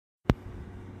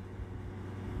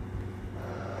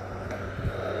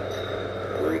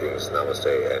Peace,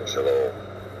 namaste, and shalom,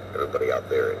 everybody out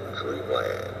there in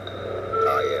dreamland.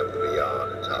 I am the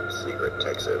Beyond Top Secret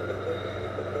Texan.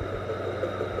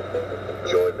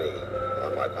 Join me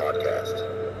on my podcast,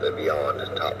 the Beyond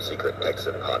Top Secret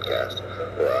Texan podcast,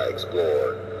 where I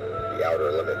explore the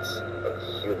outer limits of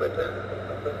human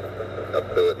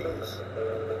abilities,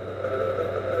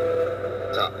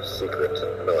 top secret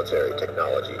military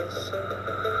technologies,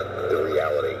 the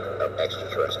reality of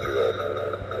extraterrestrial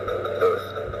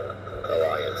Earth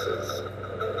alliances,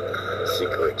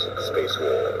 secret space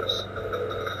wars,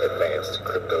 advanced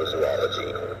cryptozoology,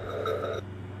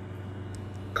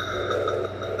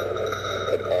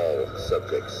 and all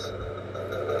subjects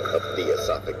of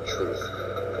theosophic truth,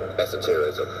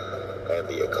 esotericism, and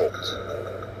the occult.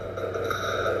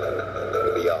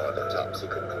 The Beyond the Top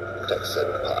Secret Texan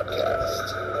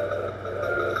podcast.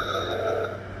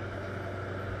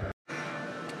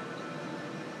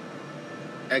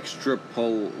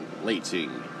 Extrapolating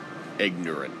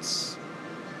ignorance.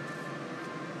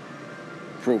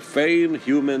 Profane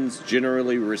humans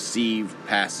generally receive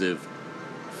passive,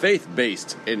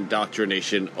 faith-based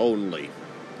indoctrination only.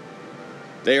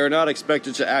 They are not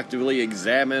expected to actively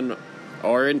examine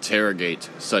or interrogate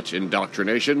such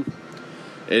indoctrination.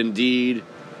 Indeed,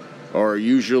 are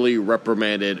usually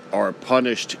reprimanded or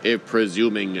punished if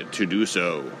presuming to do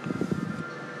so.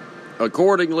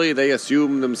 Accordingly, they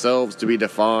assume themselves to be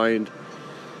defined,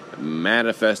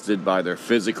 manifested by their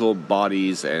physical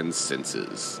bodies and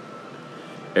senses.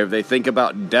 If they think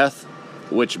about death,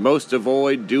 which most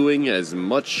avoid doing as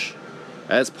much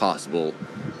as possible,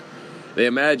 they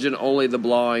imagine only the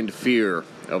blind fear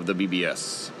of the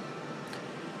BBS,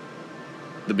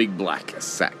 the big black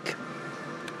sack.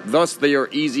 Thus, they are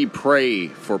easy prey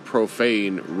for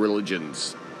profane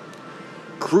religions.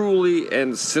 Cruelly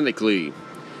and cynically,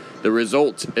 the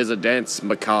result is a dance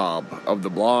macabre of the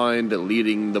blind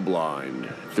leading the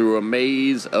blind through a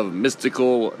maze of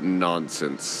mystical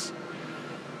nonsense,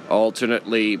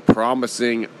 alternately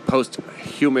promising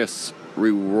posthumous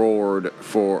reward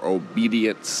for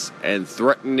obedience and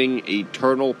threatening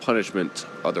eternal punishment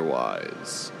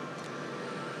otherwise.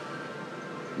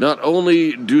 Not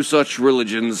only do such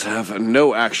religions have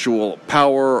no actual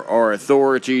power or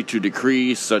authority to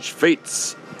decree such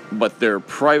fates, but their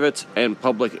private and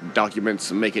public documents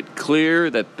make it clear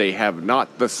that they have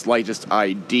not the slightest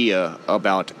idea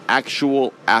about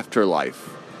actual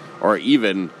afterlife, or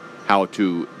even how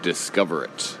to discover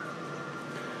it.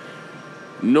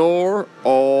 Nor,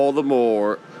 all the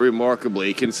more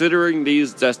remarkably, considering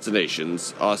these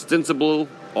destinations ostensible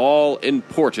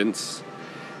all-importance,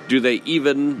 do they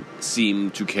even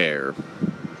seem to care.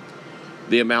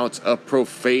 The amount of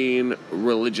profane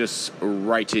religious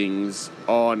writings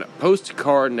on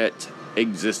post-carnate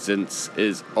existence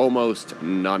is almost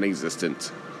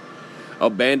non-existent,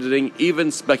 abandoning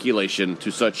even speculation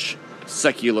to such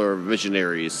secular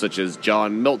visionaries such as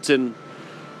John Milton,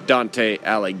 Dante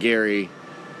Alighieri,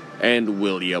 and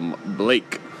William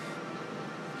Blake.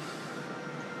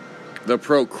 The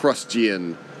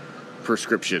Procrustean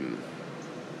prescription.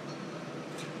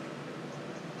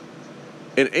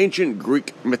 In ancient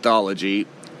Greek mythology,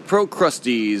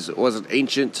 Procrustes was an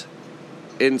ancient,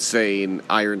 insane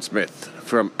ironsmith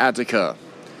from Attica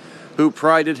who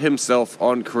prided himself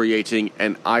on creating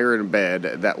an iron bed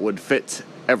that would fit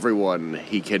everyone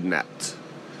he kidnapped.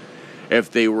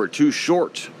 If they were too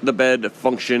short, the bed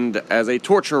functioned as a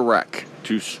torture rack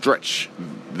to stretch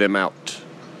them out.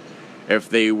 If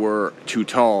they were too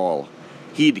tall,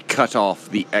 he'd cut off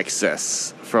the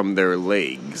excess from their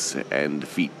legs and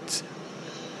feet.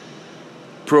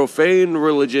 Profane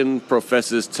religion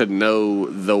professes to know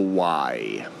the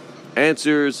why.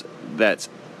 Answers that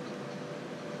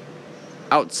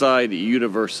outside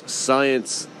universe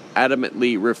science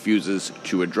adamantly refuses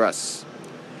to address.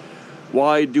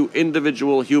 Why do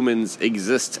individual humans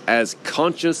exist as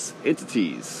conscious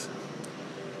entities?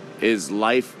 Is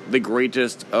life the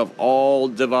greatest of all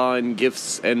divine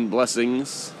gifts and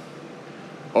blessings?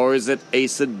 Or is it a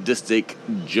sadistic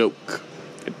joke?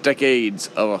 Decades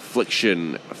of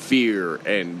affliction, fear,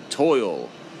 and toil,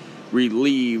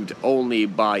 relieved only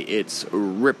by its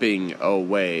ripping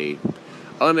away,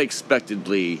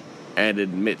 unexpectedly and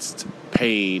amidst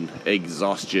pain,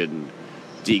 exhaustion,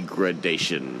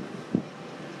 degradation,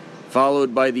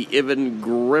 followed by the even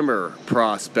grimmer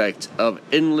prospect of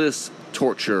endless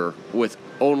torture with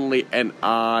only an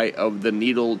eye of the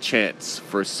needle chance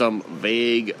for some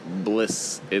vague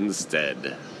bliss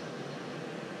instead.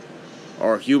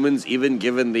 Are humans even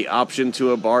given the option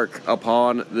to embark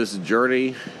upon this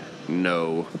journey?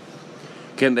 No.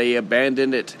 Can they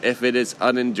abandon it if it is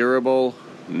unendurable?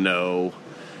 No.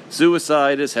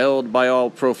 Suicide is held by all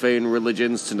profane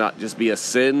religions to not just be a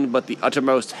sin, but the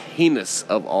uttermost heinous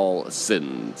of all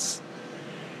sins.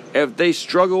 If they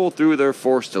struggle through their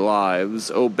forced lives,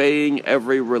 obeying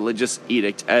every religious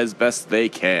edict as best they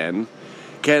can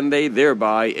they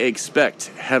thereby expect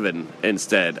heaven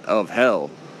instead of hell?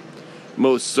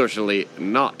 Most certainly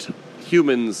not.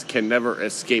 Humans can never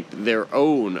escape their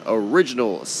own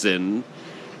original sin.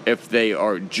 If they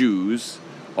are Jews,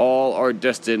 all are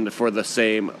destined for the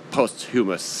same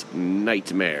posthumous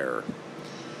nightmare.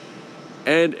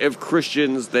 And if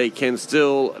Christians, they can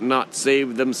still not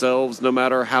save themselves no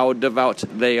matter how devout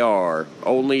they are.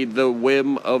 Only the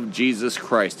whim of Jesus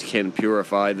Christ can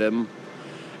purify them.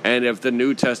 And if the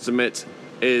New Testament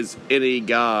is any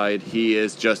guide, he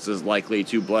is just as likely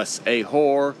to bless a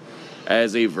whore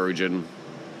as a virgin.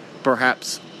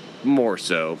 Perhaps more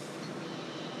so.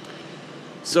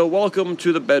 So welcome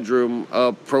to the bedroom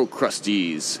of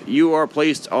Procrustes. You are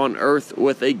placed on earth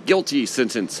with a guilty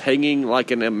sentence hanging like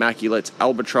an immaculate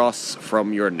albatross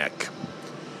from your neck.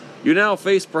 You now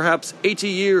face perhaps 80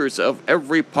 years of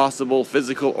every possible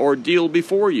physical ordeal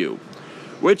before you,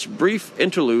 which brief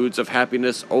interludes of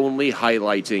happiness only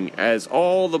highlighting as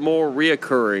all the more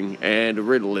reoccurring and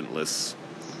relentless.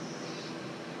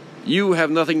 You have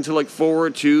nothing to look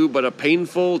forward to but a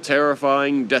painful,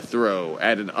 terrifying death throw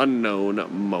at an unknown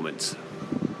moment.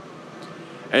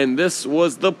 And this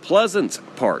was the pleasant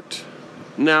part.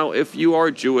 Now, if you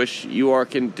are Jewish, you are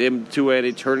condemned to an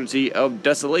eternity of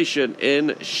desolation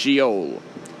in Sheol.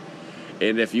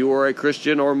 And if you are a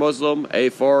Christian or Muslim, a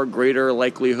far greater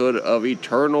likelihood of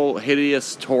eternal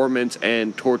hideous torment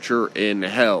and torture in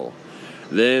hell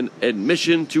than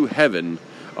admission to heaven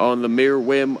on the mere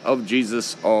whim of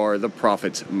Jesus or the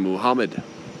Prophet Muhammad.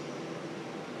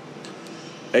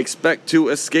 Expect to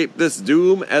escape this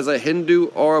doom as a Hindu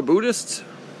or a Buddhist?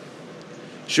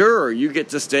 Sure, you get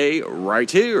to stay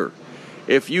right here.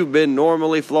 If you've been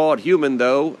normally flawed human,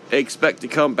 though, expect to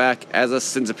come back as a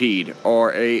centipede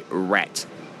or a rat.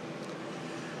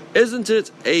 Isn't it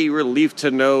a relief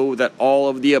to know that all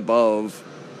of the above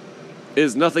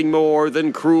is nothing more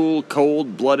than cruel,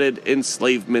 cold-blooded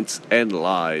enslavement and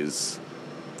lies?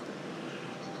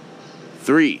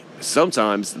 3.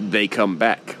 Sometimes they come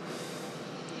back.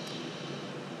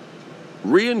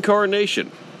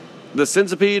 Reincarnation. The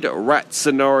centipede rat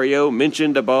scenario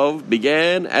mentioned above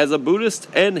began as a Buddhist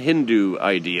and Hindu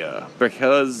idea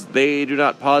because they do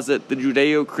not posit the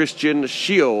Judeo-Christian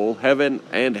Sheol, heaven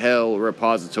and hell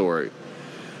repository,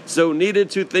 so needed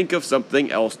to think of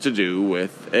something else to do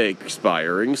with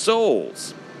expiring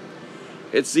souls.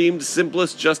 It seemed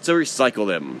simplest just to recycle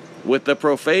them, with the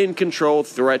profane control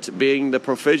threat being the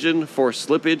provision for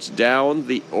slippage down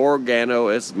the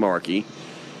organismarchy,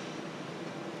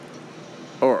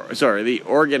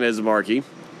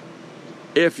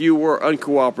 if you were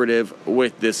uncooperative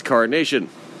with this carnation.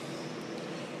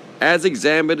 As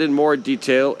examined in more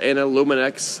detail in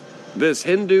Illuminex, this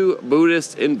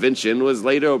Hindu-Buddhist invention was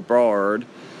later borrowed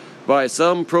by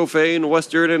some profane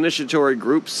Western initiatory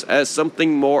groups as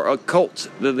something more occult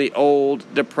than the old,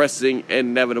 depressing,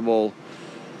 inevitable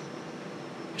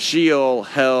Sheol,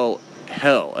 hell,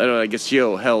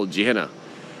 Sheol, hell, Gehenna.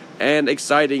 And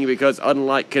exciting because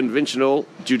unlike conventional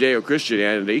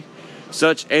Judeo-Christianity,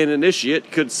 such an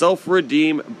initiate could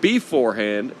self-redeem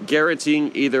beforehand,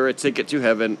 guaranteeing either a ticket to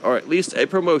heaven or at least a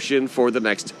promotion for the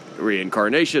next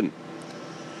reincarnation.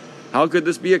 How could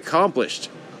this be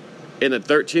accomplished? In the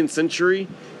 13th century,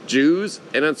 Jews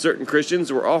and uncertain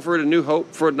Christians were offered a new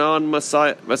hope for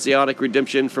non-messianic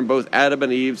redemption from both Adam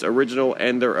and Eve's original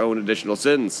and their own additional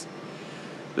sins.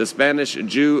 The Spanish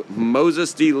Jew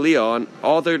Moses de Leon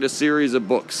authored a series of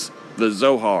books, the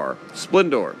Zohar,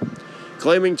 Splendor,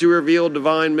 claiming to reveal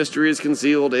divine mysteries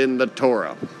concealed in the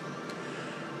Torah.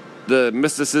 The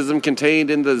mysticism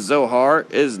contained in the Zohar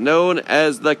is known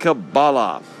as the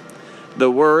Kabbalah.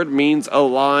 The word means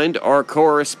aligned or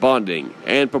corresponding,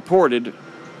 and purported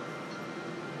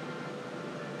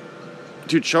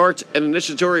to chart an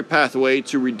initiatory pathway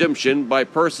to redemption by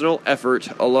personal effort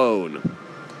alone.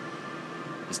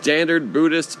 Standard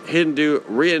Buddhist Hindu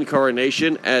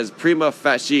reincarnation as prima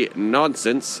facie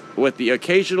nonsense, with the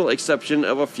occasional exception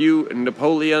of a few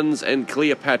Napoleons and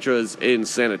Cleopatras in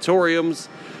sanatoriums.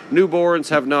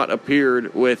 Newborns have not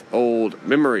appeared with old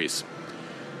memories.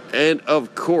 And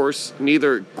of course,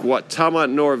 neither Gautama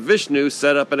nor Vishnu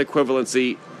set up an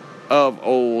equivalency of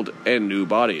old and new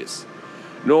bodies.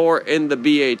 Nor in the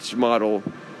BH model,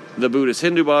 the Buddhist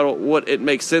Hindu model, would it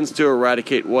make sense to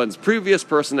eradicate one's previous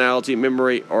personality,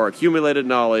 memory, or accumulated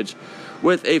knowledge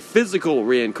with a physical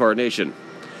reincarnation.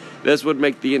 This would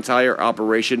make the entire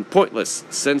operation pointless,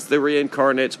 since the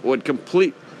reincarnate would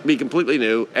be completely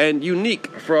new and unique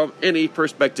from any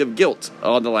prospective guilt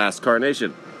on the last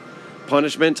carnation.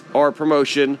 Punishment or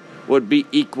promotion would be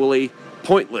equally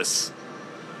pointless.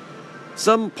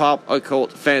 Some pop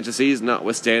occult fantasies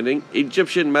notwithstanding,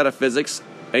 Egyptian metaphysics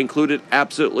included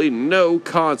absolutely no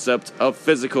concept of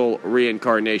physical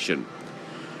reincarnation.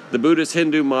 The Buddhist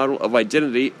Hindu model of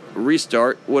identity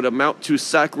restart would amount to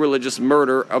sacrilegious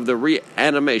murder of the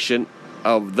reanimation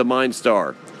of the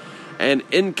MindStar, an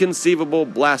inconceivable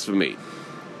blasphemy.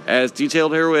 As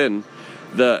detailed herein,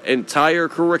 the entire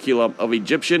curriculum of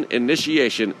Egyptian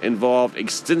initiation involved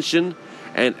extension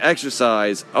and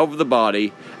exercise of the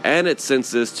body and its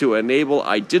senses to enable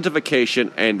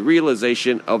identification and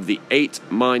realization of the 8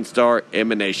 MindStar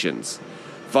emanations,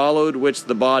 followed which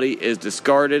the body is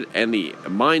discarded and the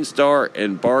MindStar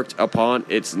embarked upon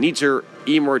its neater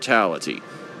immortality.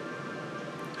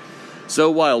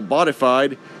 So while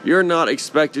bodified, you're not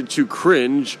expected to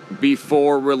cringe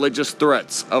before religious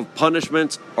threats of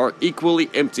punishment or equally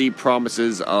empty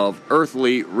promises of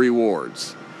earthly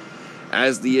rewards,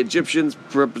 as the Egyptians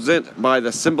represent by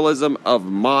the symbolism of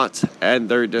Mot and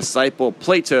their disciple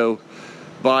Plato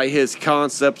by his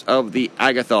concept of the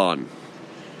agathon.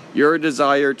 Your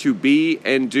desire to be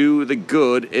and do the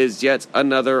good is yet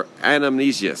another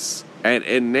anamnesis, an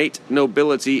innate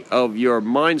nobility of your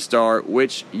MindStar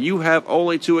which you have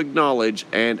only to acknowledge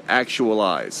and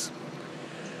actualize.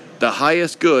 The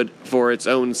highest good for its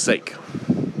own sake.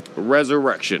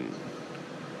 Resurrection.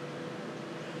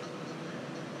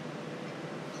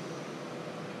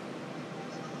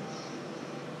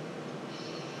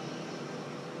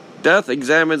 Death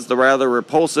examines the rather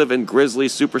repulsive and grisly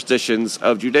superstitions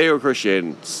of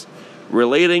Judeo-Christians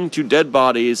relating to dead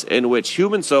bodies in which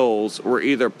human souls were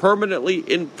either permanently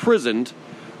imprisoned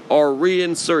or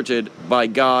reinserted by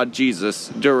God Jesus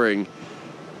during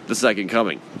the second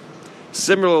coming.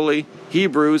 Similarly,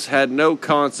 Hebrews had no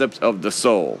concept of the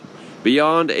soul,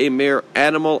 beyond a mere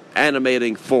animal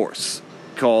animating force,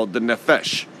 called the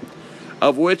nephesh,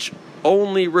 of which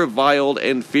only reviled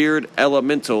and feared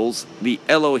elementals, the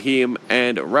Elohim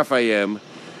and Rephaim,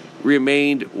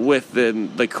 remained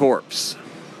within the corpse.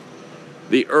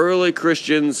 The early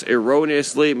Christians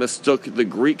erroneously mistook the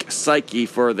Greek psyche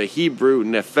for the Hebrew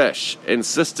nephesh,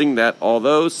 insisting that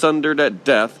although sundered at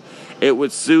death, it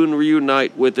would soon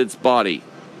reunite with its body.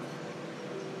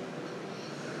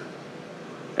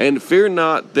 And fear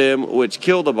not them which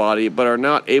kill the body, but are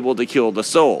not able to kill the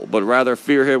soul, but rather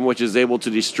fear him which is able to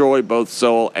destroy both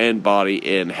soul and body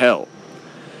in hell.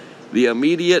 The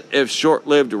immediate, if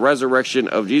short-lived, resurrection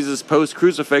of Jesus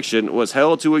post-crucifixion was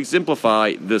held to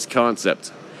exemplify this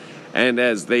concept. And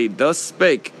as they thus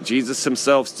spake, Jesus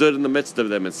himself stood in the midst of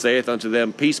them, and saith unto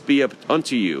them, Peace be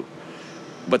unto you.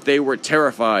 But they were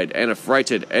terrified and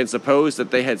affrighted, and supposed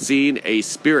that they had seen a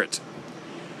spirit.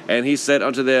 And he said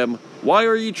unto them, Why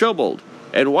are ye troubled?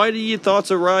 And why do ye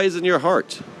thoughts arise in your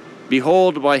heart?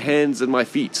 Behold my hands and my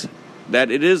feet,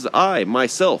 that it is I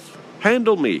myself.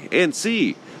 Handle me, and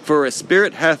see. For a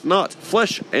spirit hath not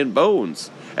flesh and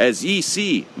bones, as ye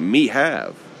see me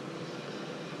have.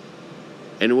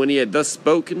 And when he had thus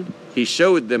spoken, he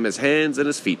showed them his hands and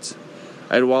his feet.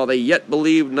 And while they yet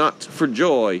believed not for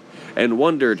joy, and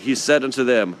wondered, he said unto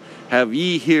them, Have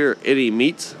ye here any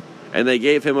meat? And they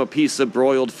gave him a piece of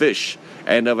broiled fish,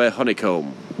 and of a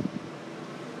honeycomb.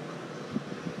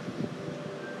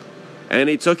 And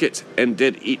he took it, and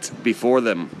did eat before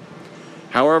them.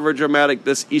 However dramatic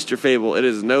this Easter fable, it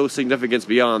is no significance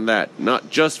beyond that, not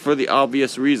just for the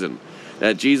obvious reason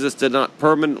that Jesus did not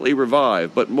permanently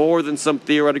revive, but more than some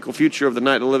theoretical future of the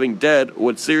night of the living dead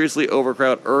would seriously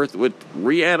overcrowd earth with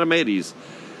reanimates,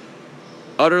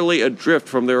 utterly adrift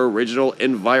from their original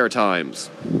envirotimes.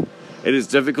 It is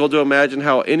difficult to imagine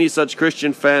how any such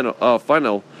Christian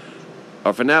finale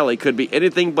could be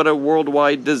anything but a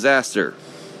worldwide disaster.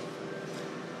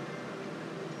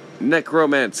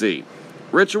 Necromancy.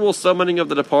 Ritual summoning of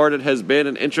the departed has been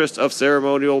an interest of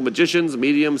ceremonial magicians,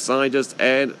 mediums, scientists,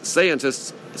 and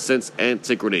scientists since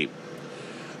antiquity.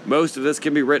 Most of this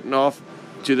can be written off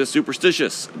to the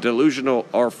superstitious, delusional,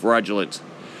 or fraudulent.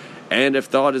 And if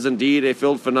thought is indeed a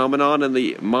field phenomenon and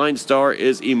the MindStar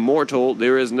is immortal,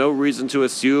 there is no reason to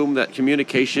assume that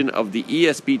communication of the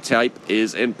ESP type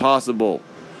is impossible.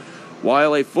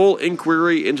 While a full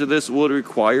inquiry into this would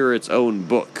require its own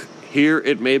book, here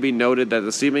it may be noted that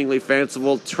the seemingly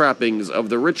fanciful trappings of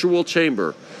the ritual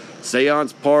chamber,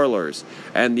 seance parlors,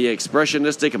 and the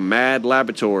expressionistic mad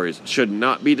laboratories should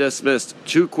not be dismissed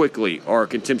too quickly or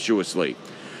contemptuously.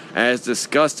 As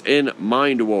discussed in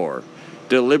Mind War,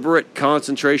 Deliberate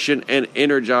concentration and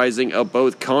energizing of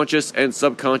both conscious and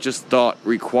subconscious thought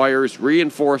requires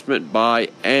reinforcement by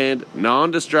and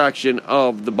non-distraction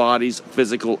of the body's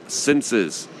physical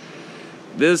senses.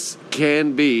 This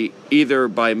can be either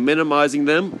by minimizing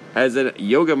them, as in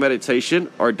yoga meditation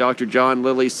or Dr. John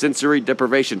Lilly's sensory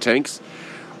deprivation tanks,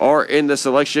 or in the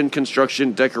selection,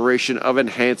 construction, decoration of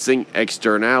enhancing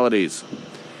externalities.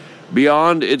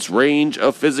 Beyond its range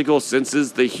of physical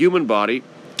senses, the human body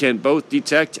can both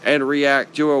detect and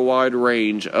react to a wide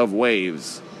range of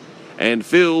waves and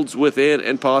fields within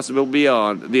and possibly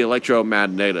beyond the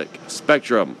electromagnetic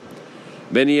spectrum.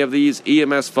 Many of these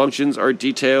EMS functions are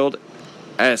detailed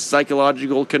as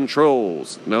psychological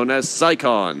controls, known as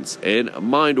psychons, in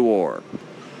Mind War.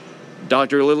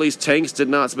 Dr. Lilly's tanks did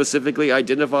not specifically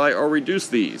identify or reduce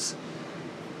these.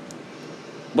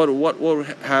 But what would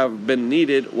have been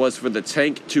needed was for the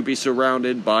tank to be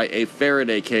surrounded by a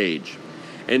Faraday cage.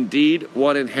 Indeed,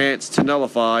 one enhanced to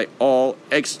nullify all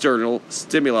external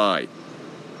stimuli.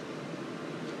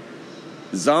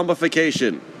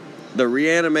 Zombification, the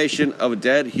reanimation of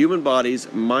dead human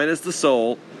bodies minus the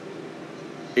soul,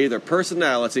 either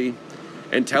personality,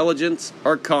 intelligence,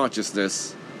 or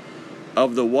consciousness,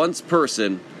 of the once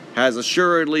person, has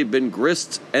assuredly been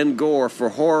grist and gore for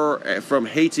horror from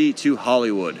Haiti to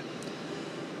Hollywood.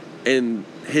 In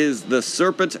his The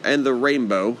Serpent and the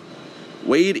Rainbow,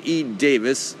 Wade E.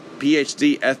 Davis,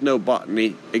 Ph.D.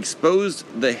 ethnobotany, exposed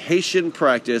the Haitian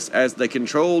practice as the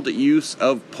controlled use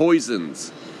of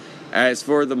poisons. As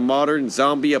for the modern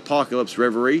zombie apocalypse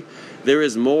reverie, there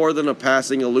is more than a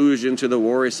passing allusion to the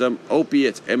worrisome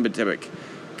opiate epidemic,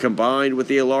 combined with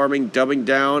the alarming dumbing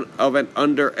down of an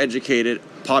undereducated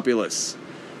populace.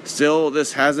 Still,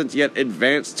 this hasn't yet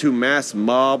advanced to mass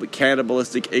mob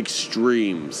cannibalistic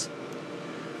extremes.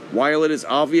 While it is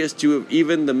obvious to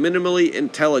even the minimally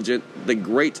intelligent, the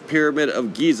Great Pyramid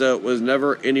of Giza was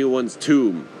never anyone's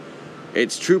tomb.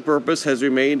 Its true purpose has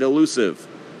remained elusive,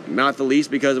 not the least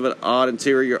because of an odd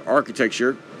interior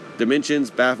architecture,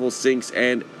 dimensions, baffles, sinks,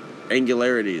 and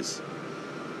angularities.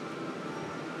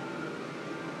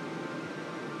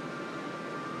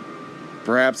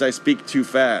 Perhaps I speak too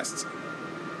fast.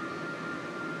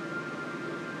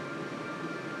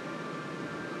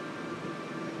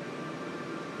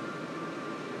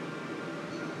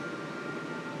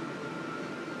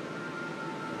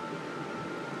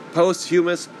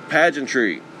 Posthumous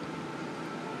pageantry.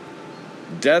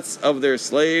 Deaths of their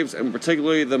slaves, and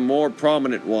particularly the more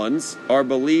prominent ones, are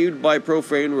believed by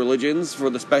profane religions for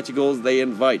the spectacles they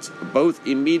invite, both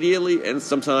immediately and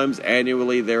sometimes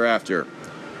annually thereafter,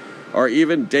 or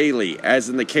even daily, as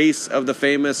in the case of the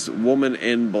famous Woman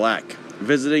in Black,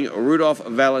 visiting Rudolph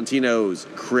Valentino's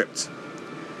crypt.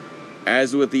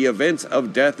 As with the event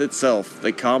of death itself,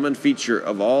 the common feature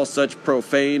of all such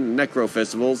profane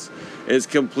necro-festivals is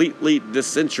completely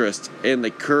disinterest in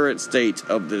the current state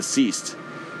of the deceased.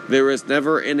 There is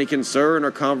never any concern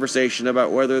or conversation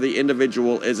about whether the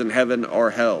individual is in heaven or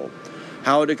hell,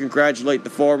 how to congratulate the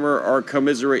former or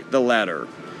commiserate the latter.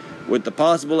 With the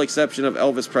possible exception of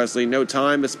Elvis Presley, no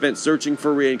time is spent searching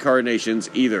for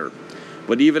reincarnations either.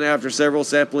 But even after several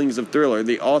samplings of Thriller,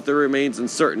 the author remains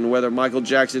uncertain whether Michael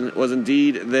Jackson was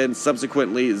indeed then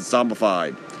subsequently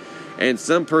zombified. And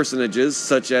some personages,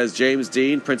 such as James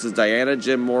Dean, Princess Diana,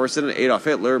 Jim Morrison, and Adolf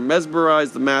Hitler,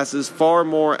 mesmerize the masses far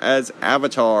more as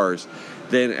avatars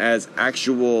than as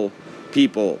actual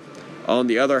people. On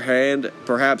the other hand,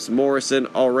 perhaps Morrison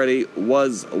already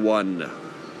was one.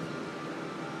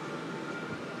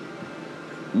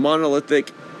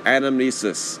 Monolithic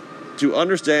anamnesis. To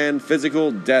understand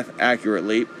physical death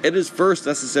accurately, it is first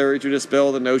necessary to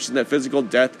dispel the notion that physical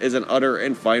death is an utter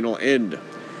and final end.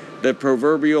 The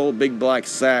proverbial big black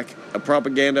sack, a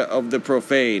propaganda of the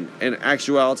profane. In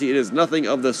actuality, it is nothing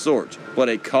of the sort, but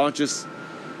a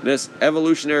consciousness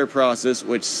evolutionary process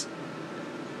which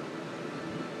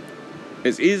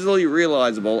is easily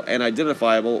realizable and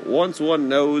identifiable once one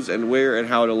knows and where and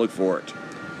how to look for it.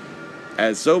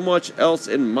 As so much else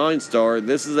in MindStar,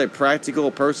 this is a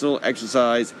practical personal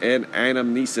exercise in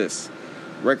anamnesis,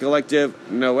 recollective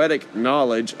noetic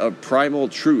knowledge of primal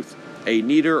truth, a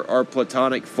neater or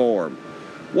platonic form.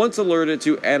 Once alerted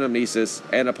to anamnesis,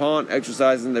 and upon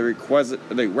exercising the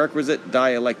requisite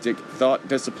dialectic thought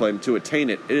discipline to attain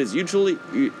it, it is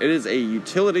a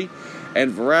utility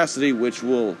and veracity which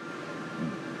will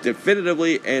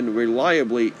definitively and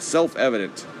reliably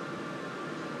self-evident.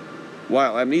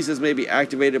 While amnesis may be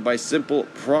activated by simple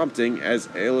prompting, as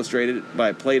illustrated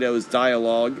by Plato's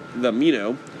dialogue, the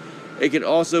Meno, it can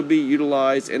also be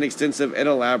utilized in extensive and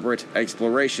elaborate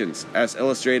explorations, as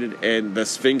illustrated in The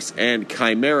Sphinx and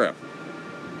Chimera.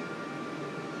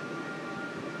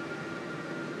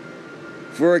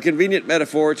 For a convenient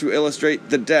metaphor to illustrate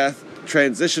the death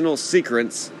transitional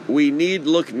sequence, we need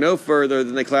look no further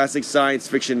than the classic science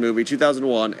fiction movie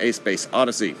 2001: A Space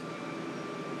Odyssey.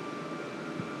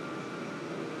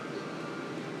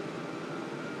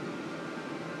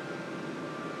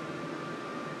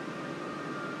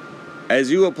 As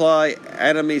you apply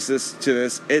anamnesis to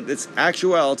this, its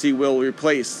actuality will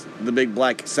replace the big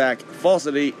black sack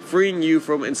falsity, freeing you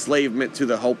from enslavement to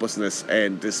the hopelessness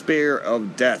and despair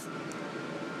of death.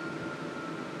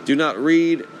 Do not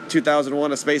read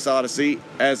 2001: A Space Odyssey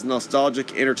as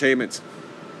nostalgic entertainment.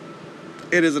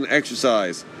 It is an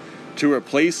exercise to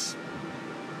replace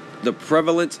the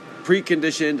prevalent,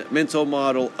 preconditioned mental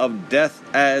model of death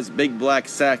as big black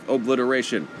sack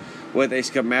obliteration with a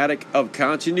schematic of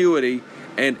continuity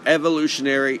and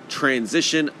evolutionary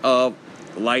transition of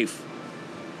life.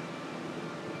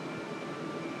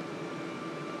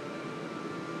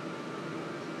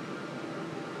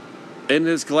 In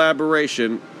his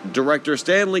collaboration, director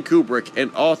Stanley Kubrick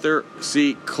and author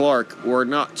C. Clarke were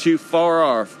not too far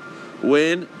off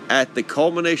when, at the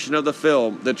culmination of the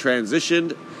film, the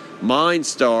transitioned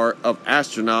MindStar of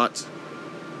astronaut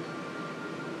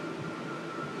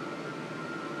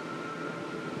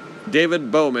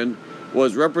David Bowman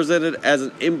was represented as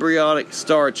an embryonic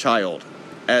star child.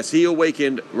 As he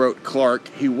awakened, wrote Clarke,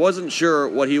 he wasn't sure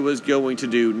what he was going to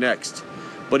do next,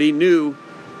 but he knew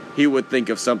he would think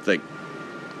of something.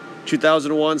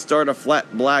 2001 starred a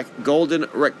flat black golden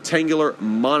rectangular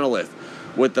monolith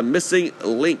with the missing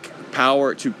link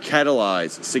power to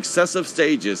catalyze successive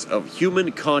stages of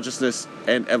human consciousness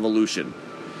and evolution,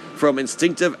 from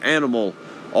instinctive animal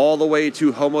all the way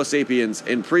to Homo sapiens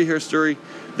in prehistory,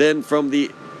 then from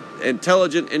the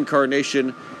intelligent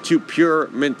incarnation to pure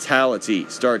mentality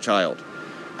star child,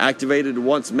 activated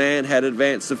once man had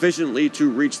advanced sufficiently to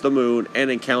reach the moon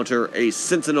and encounter a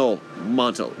sentinel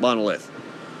monolith.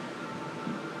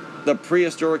 The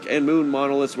prehistoric and moon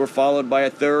monoliths were followed by a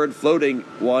third floating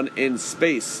one in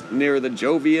space near the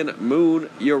Jovian moon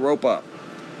Europa.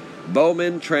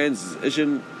 Bowman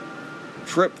transition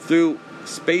trip through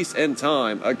space and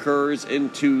time occurs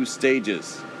in two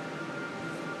stages.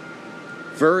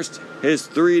 First, his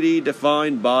 3D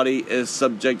defined body is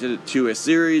subjected to a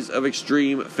series of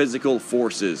extreme physical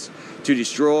forces to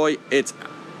destroy its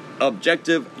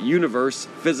objective universe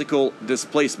physical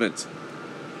displacement.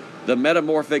 The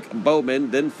metamorphic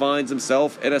Bowman then finds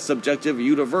himself in a subjective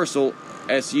universal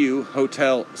SU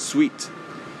hotel suite,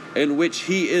 in which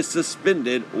he is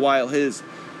suspended while his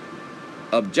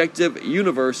objective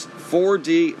universe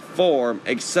 4D form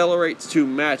accelerates to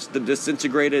match the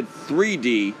disintegrated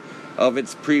 3D of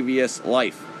its previous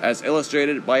life, as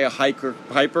illustrated by a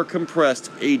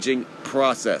hyper-compressed aging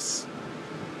process.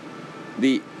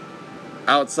 The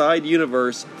outside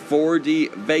universe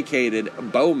 4D vacated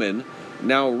Bowman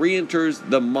now re-enters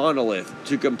the monolith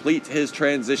to complete his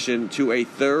transition to a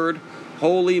third,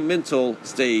 wholly mental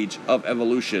stage of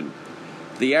evolution,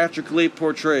 theatrically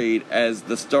portrayed as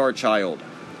the Star Child.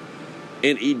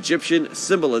 In Egyptian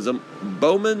symbolism,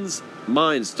 Bowman's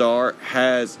MindStar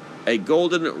has a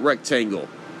golden rectangle,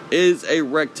 is a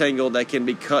rectangle that can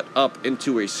be cut up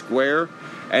into a square,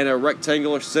 and a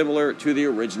rectangle similar to the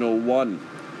original one.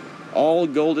 All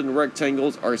golden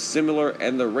rectangles are similar,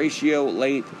 and the ratio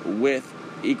length width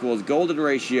equals golden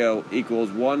ratio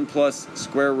equals 1 plus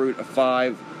square root of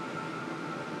 5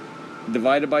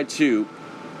 divided by 2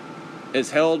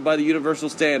 is held by the universal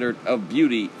standard of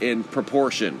beauty in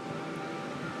proportion.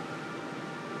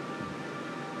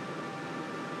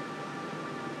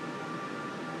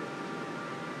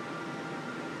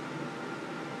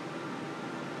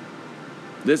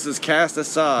 This is cast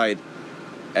aside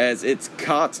as its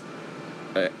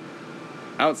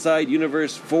outside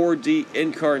universe 4D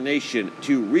incarnation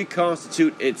to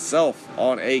reconstitute itself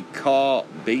on a Ka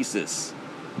basis.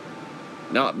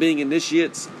 Not being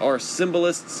initiates or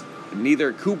symbolists,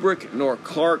 neither Kubrick nor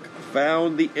Clarke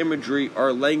found the imagery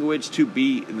or language to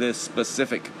be this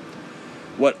specific.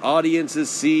 What audiences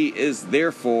see is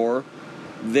therefore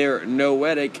their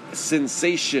noetic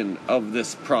sensation of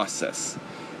this process,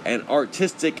 an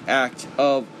artistic act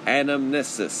of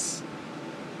anamnesis.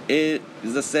 It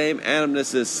is the same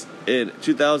anamnesis in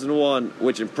 2001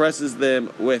 which impresses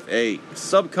them with a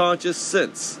subconscious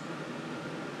sense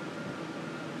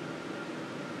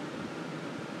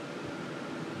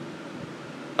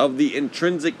of the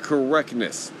intrinsic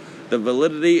correctness, the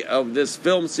validity of this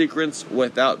film sequence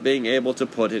without being able to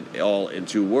put it all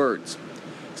into words.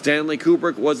 Stanley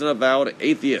Kubrick was an avowed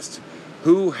atheist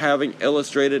who, having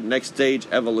illustrated next stage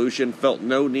evolution, felt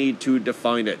no need to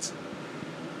define it.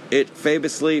 It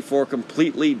famously for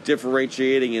completely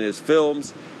differentiating in his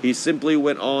films, he simply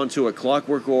went on to A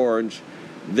Clockwork Orange,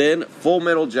 then Full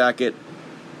Metal Jacket,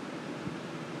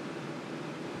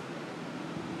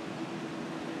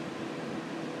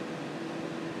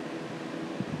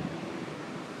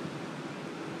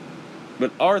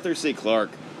 but Arthur C.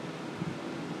 Clarke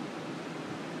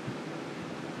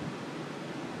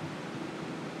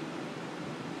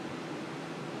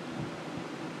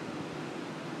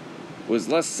was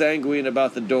less sanguine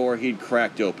about the door he'd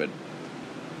cracked open.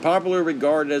 Popularly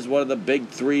regarded as one of the big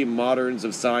three moderns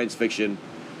of science fiction,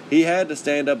 he had to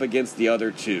stand up against the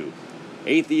other two,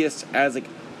 atheist Isaac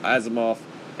Asimov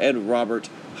and Robert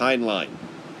Heinlein.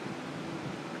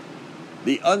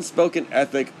 The unspoken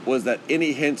ethic was that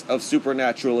any hint of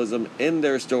supernaturalism in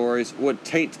their stories would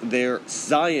taint their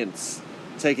science,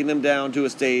 taking them down to a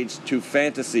stage to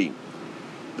fantasy.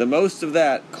 The most of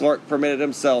that Clarke permitted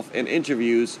himself in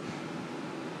interviews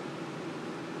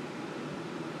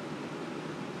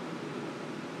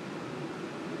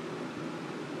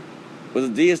with a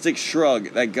deistic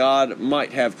shrug that God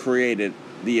might have created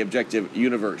the objective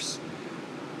universe,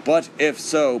 but if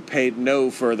so, paid no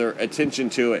further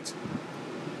attention to it.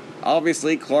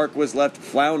 Obviously, Clarke was left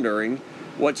floundering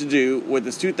what to do with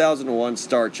his 2001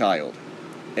 Star Child.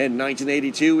 In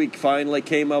 1982, he finally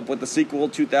came up with the sequel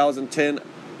 2010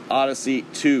 Odyssey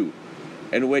 2,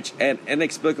 in which an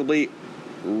inexplicably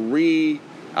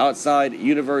outside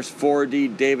universe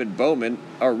 4D David Bowman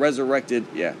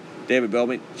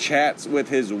chats with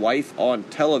his wife on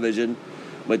television,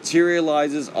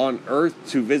 materializes on Earth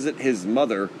to visit his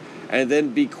mother, and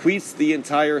then bequeaths the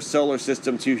entire solar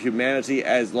system to humanity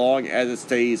as long as it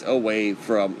stays away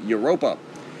from Europa,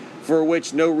 for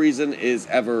which no reason is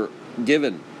ever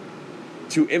given.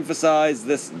 To emphasize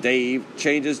this, Dave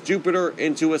changes Jupiter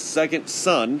into a second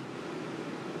sun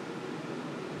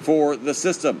for the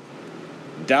system,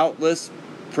 doubtless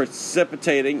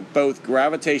precipitating both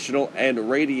gravitational and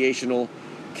radiational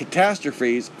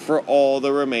catastrophes for all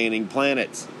the remaining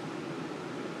planets.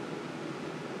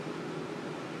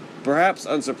 Perhaps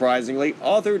unsurprisingly,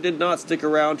 Arthur did not stick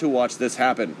around to watch this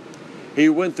happen. He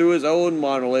went through his own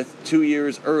monolith 2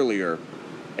 years earlier,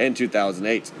 in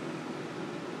 2008.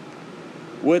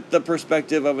 With the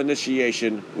perspective of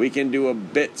initiation, we can do a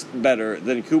bit better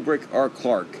than Kubrick or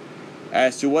Clarke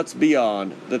as to what's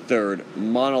beyond the third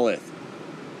monolith.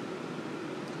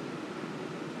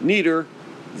 Nieder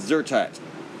Zertat.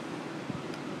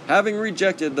 Having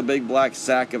rejected the big black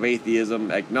sack of atheism,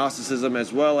 agnosticism,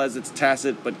 as well as its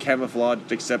tacit but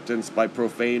camouflaged acceptance by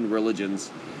profane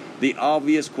religions, the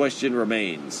obvious question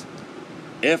remains: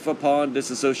 if upon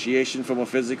disassociation from a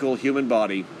physical human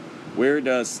body, where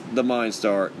does the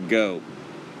MindStar go?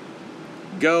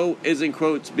 Go is in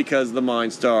quotes because the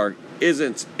MindStar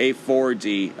isn't a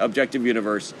 4D objective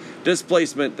universe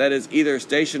displacement that is either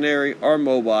stationary or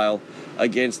mobile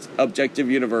against objective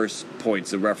universe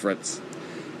points of reference.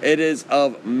 It is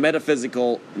of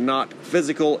metaphysical, not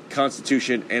physical,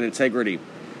 constitution and integrity,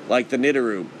 like the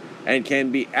Nibiru, and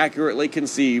can be accurately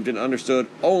conceived and understood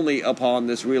only upon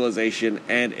this realization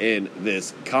and in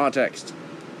this context.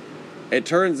 It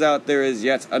turns out there is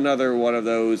yet another one of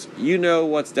those, you know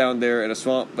what's down there in a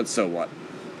swamp, but so what?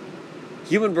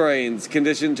 Human brains,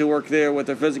 conditioned to work there with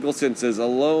their physical senses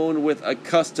alone, with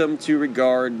accustomed to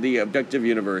regard the objective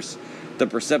universe, the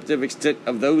perceptive extent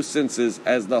of those senses,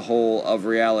 as the whole of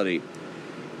reality.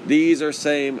 These are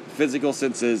same physical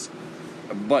senses,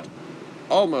 but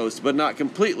almost, but not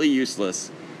completely useless,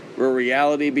 where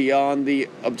reality beyond the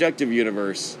objective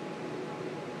universe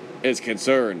is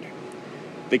concerned.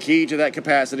 The key to that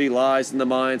capacity lies in the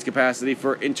mind's capacity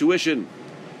for intuition.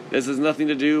 This has nothing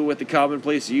to do with the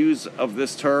commonplace use of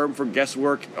this term for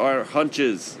guesswork or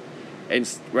hunches, and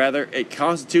rather it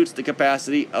constitutes the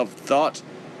capacity of thought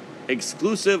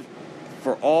exclusive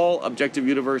for all objective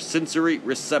universe sensory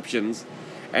receptions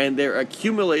and their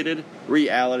accumulated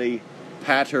reality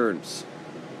patterns.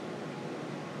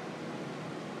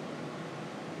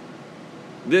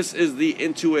 This is the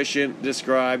intuition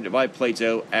described by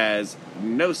Plato as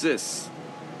gnosis,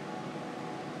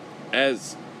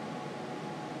 as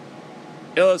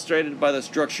illustrated by the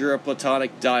structure of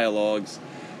Platonic dialogues.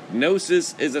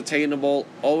 Gnosis is attainable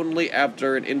only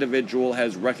after an individual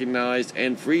has recognized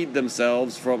and freed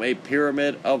themselves from a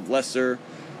pyramid of lesser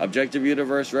objective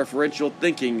universe referential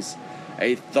thinkings,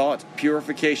 a thought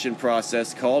purification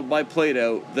process called by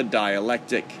Plato the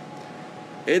dialectic.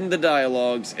 In the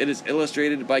dialogues, it is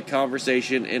illustrated by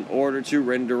conversation in order to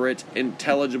render it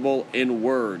intelligible in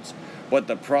words, but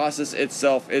the process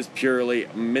itself is purely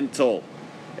mental.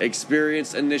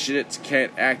 Experienced initiates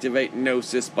can't activate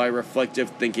gnosis by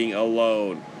reflective thinking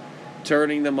alone,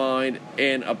 turning the mind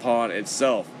in upon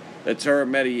itself. The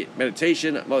term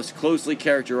meditation most closely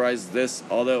characterizes this,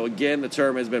 although again the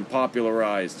term has been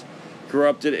popularized,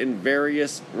 corrupted in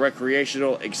various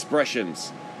recreational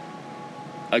expressions.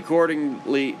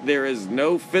 Accordingly, there is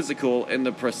no physical in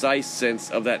the precise sense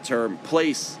of that term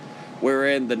place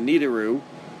wherein the Nibiru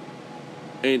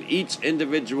in each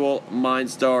individual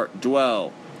MindStar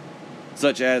dwell,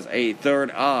 such as a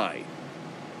third eye.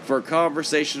 For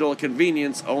conversational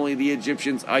convenience, only the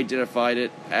Egyptians identified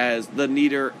it as the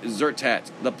Niter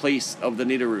Zertat, the place of the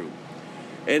Nibiru.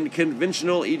 In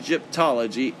conventional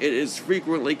Egyptology, it is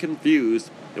frequently confused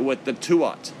with the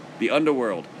Tuat, the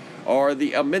underworld, or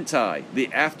the Amentai, the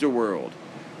afterworld,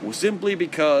 simply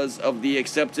because of the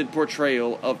accepted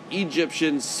portrayal of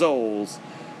Egyptian souls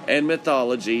and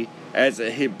mythology as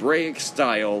a Hebraic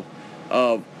style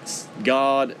of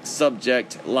God,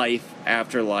 subject, life,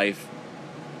 afterlife,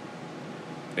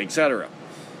 etc.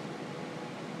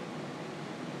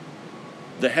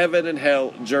 The heaven and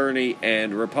hell journey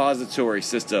and repository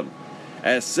system.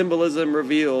 As symbolism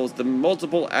reveals, the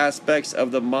multiple aspects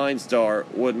of the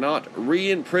MindStar were not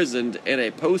re-imprisoned in a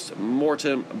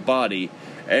post-mortem body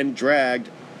and dragged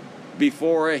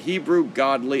before a Hebrew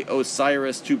godly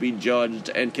Osiris to be judged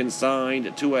and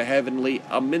consigned to a heavenly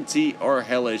Amenti or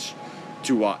hellish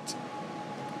Tuat.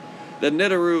 The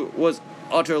Nibiru was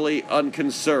utterly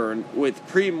unconcerned with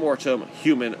pre-mortem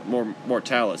human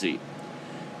mortality.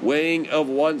 Weighing of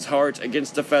one's heart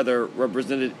against a feather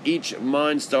represented each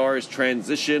MindStar's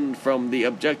transition from the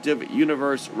objective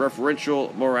universe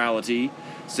referential morality,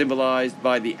 symbolized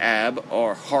by the Ab,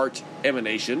 or heart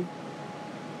emanation,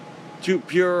 to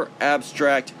pure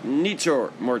abstract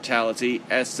Nitor mortality,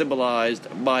 as symbolized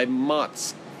by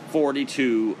Mott's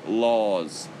 42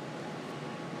 laws.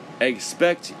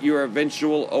 Expect your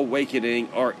eventual awakening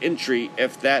or entry,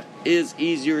 if that is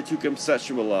easier to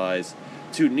conceptualize,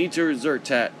 to Niter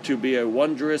Zertat to be a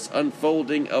wondrous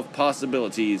unfolding of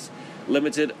possibilities,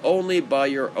 limited only by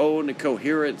your own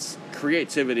coherence,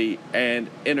 creativity, and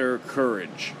inner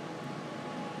courage.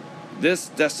 This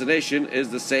destination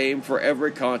is the same for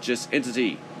every conscious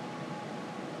entity,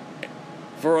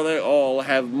 for they all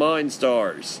have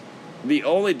MindStars. The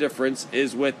only difference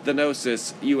is with the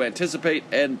Gnosis. You anticipate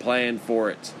and plan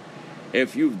for it.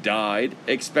 If you've died,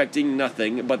 expecting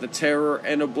nothing but the terror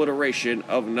and obliteration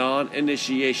of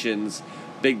non-initiations,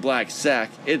 big black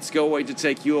sack, it's going to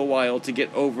take you a while to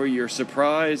get over your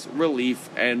surprise, relief,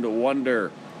 and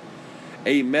wonder.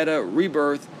 A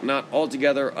meta-rebirth not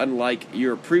altogether unlike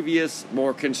your previous,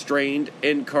 more constrained,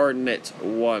 incarnate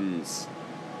ones.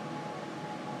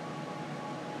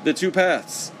 The two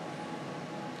paths.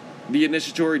 The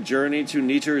initiatory journey to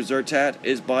Niter Zertat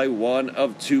is by one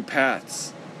of two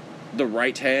paths: the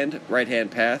right-hand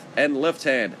path, and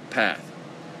left-hand path.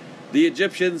 The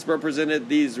Egyptians represented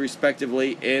these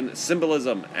respectively in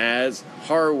symbolism as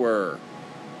Harwer,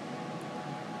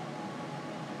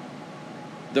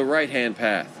 the right-hand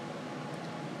path.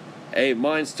 A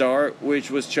MindStar, which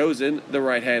was chosen the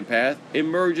right-hand path,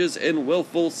 emerges in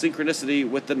willful synchronicity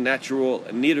with the natural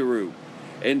Nibiru,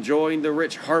 enjoying the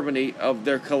rich harmony of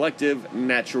their collective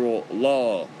natural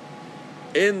law.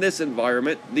 In this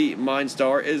environment, the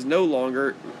MindStar is no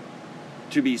longer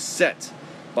to be set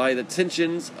by the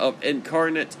tensions of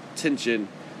incarnate tension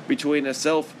between a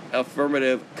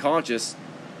self-affirmative conscious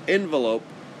envelope,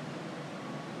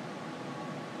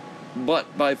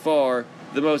 but by far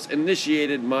the most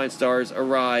initiated MindStars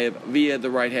arrive via the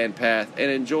right-hand path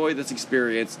and enjoy this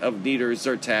experience of Niter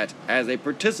Zertat as a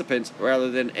participant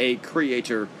rather than a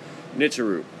creator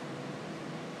Nibiru.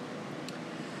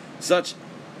 Such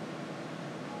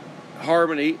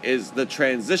harmony is the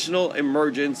transitional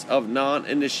emergence of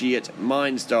non-initiate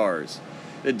MindStars.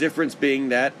 The difference being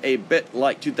that, a bit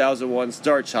like 2001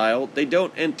 Starchild, they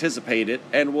don't anticipate it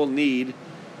and will need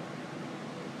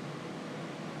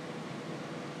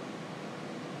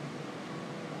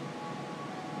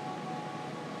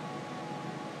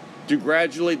to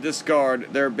gradually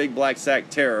discard their big black sack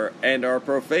terror and our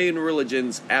profane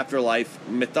religion's afterlife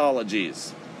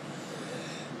mythologies.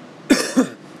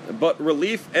 But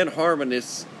relief and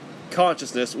harmonious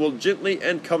consciousness will gently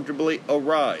and comfortably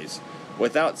arise,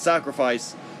 without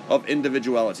sacrifice of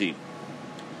individuality,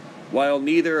 while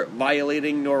neither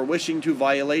violating nor wishing to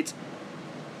violate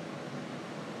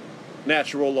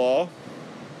natural law.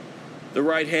 The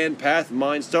right-hand path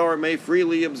MindStar may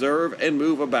freely observe and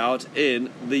move about in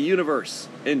the universe,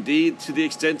 indeed to the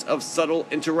extent of subtle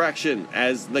interaction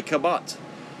as the Kabbat,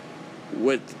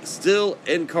 with still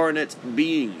incarnate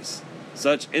beings.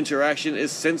 Such interaction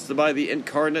is sensed by the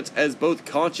incarnate as both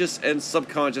conscious and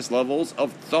subconscious levels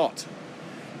of thought.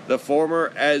 the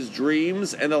former as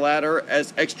dreams and the latter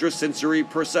as extrasensory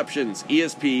perceptions,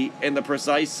 ESP, and the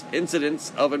precise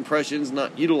incidence of impressions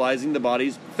not utilizing the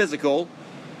body's physical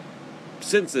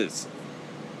senses,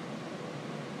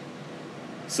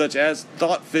 such as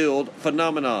thought-filled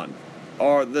phenomenon,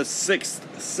 or the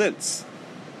sixth sense.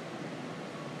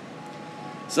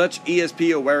 Such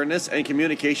ESP awareness and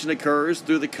communication occurs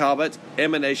through the comet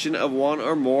emanation of one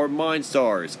or more mind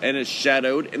stars and is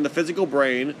shadowed in the physical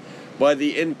brain by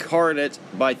the incarnate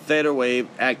by theta wave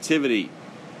activity.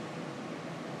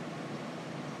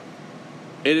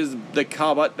 It is the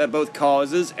comet that both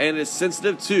causes and is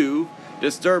sensitive to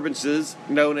disturbances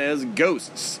known as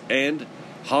ghosts and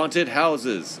haunted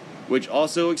houses, which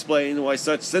also explains why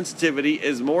such sensitivity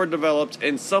is more developed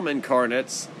in some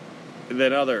incarnates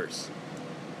than others.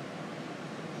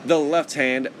 The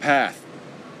left-hand path.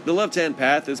 The left-hand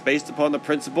path is based upon the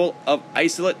principle of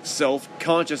isolate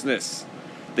self-consciousness,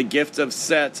 the gift of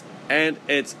Set, and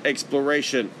its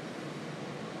exploration.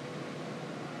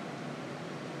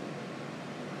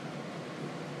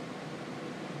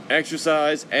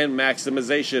 Exercise and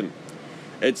maximization.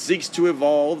 It seeks to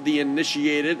evolve the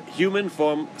initiated human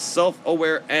from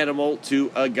self-aware animal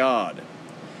to a god.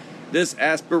 This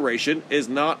aspiration is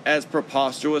not as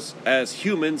preposterous as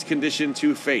humans conditioned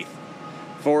to faith,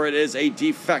 for it is a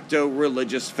de facto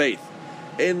religious faith,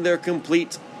 in their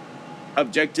complete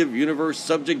objective universe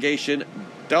subjugation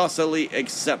docilely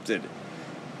accepted.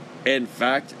 In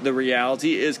fact, the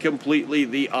reality is completely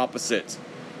the opposite.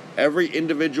 Every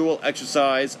individual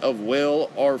exercise of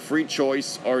will or free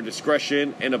choice or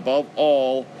discretion, and above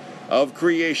all, of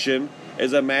creation,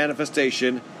 is a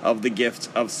manifestation of the gift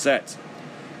of Set.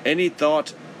 Any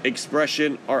thought,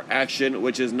 expression, or action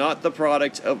which is not the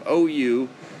product of OU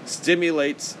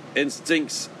stimulates,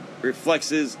 instincts,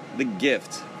 reflexes the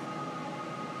gift.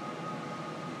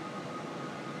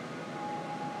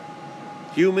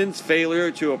 Humans' failure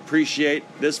to appreciate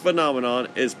this phenomenon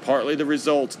is partly the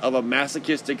result of a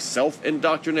masochistic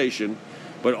self-indoctrination,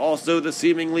 but also the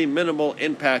seemingly minimal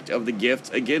impact of the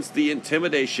gift against the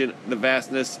intimidation, the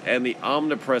vastness, and the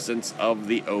omnipresence of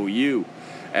the OU.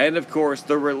 And of course,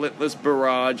 the relentless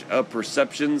barrage of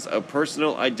perceptions of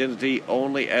personal identity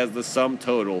only as the sum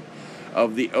total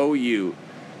of the OU,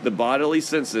 the bodily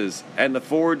senses, and the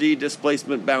 4D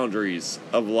displacement boundaries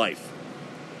of life.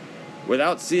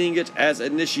 Without seeing it as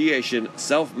initiation,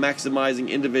 self-maximizing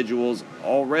individuals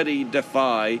already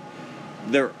defy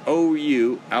their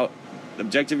OU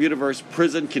objective universe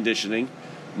prison conditioning,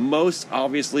 most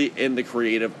obviously in the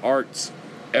creative arts.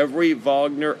 Every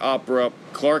Wagner opera,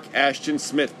 Clark Ashton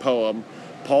Smith poem,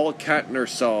 Paul Kantner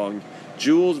song,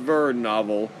 Jules Verne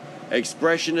novel,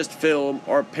 expressionist film,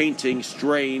 or painting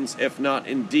strains, if not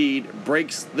indeed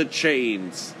breaks the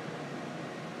chains.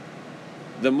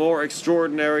 The more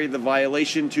extraordinary the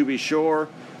violation, to be sure,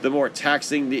 the more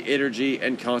taxing the energy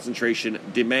and concentration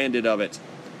demanded of it.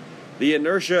 The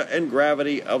inertia and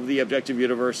gravity of the objective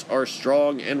universe are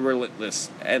strong and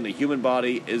relentless, and the human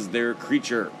body is their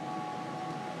creature.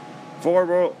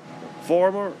 Formal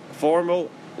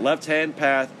left-hand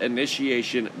path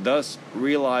initiation thus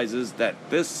realizes that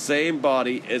this same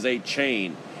body is a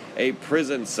chain, a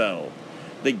prison cell.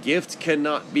 The gift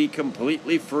cannot be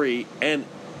completely free and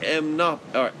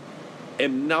omnipotent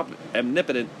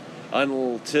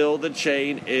until the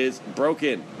chain is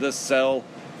broken, the cell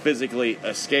physically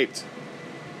escaped.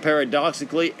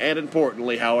 Paradoxically and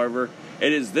importantly, however,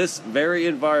 it is this very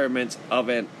environment of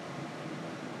an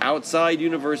outside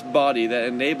universe body that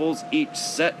enables each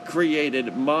Set created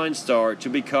MindStar to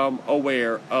become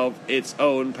aware of its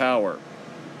own power.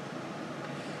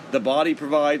 The body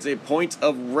provides a point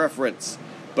of reference,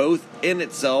 both in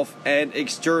itself and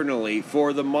externally,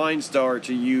 for the MindStar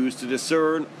to use to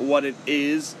discern what it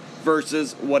is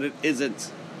versus what it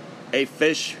isn't. A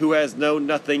fish who has known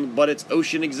nothing but its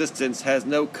ocean existence has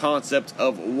no concept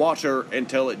of water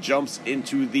until it jumps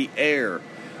into the air,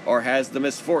 or has the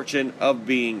misfortune of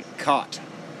being caught.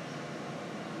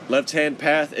 Left-hand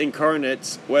path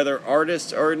incarnates, whether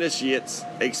artists or initiates,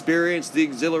 experience the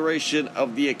exhilaration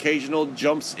of the occasional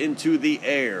jumps into the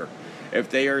air. If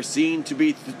they are seen to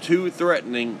be too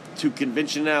threatening to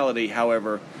conventionality,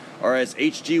 however, or as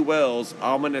H.G. Wells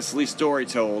ominously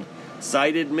story-told,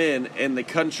 sighted men in the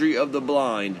country of the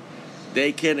blind,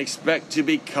 they can expect to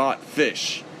be caught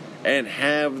fish, and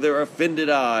have their offended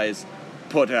eyes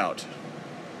put out.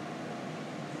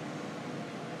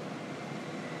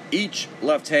 Each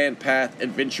left-hand path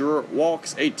adventurer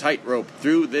walks a tightrope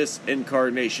through this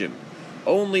incarnation.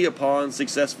 Only upon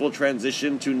successful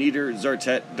transition to Nieder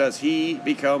Zertet does he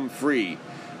become free,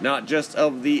 not just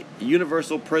of the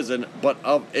universal prison, but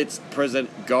of its prison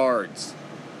guards.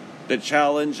 The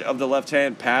challenge of the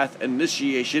left-hand path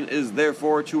initiation is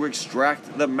therefore to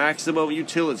extract the maximum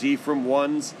utility from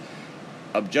one's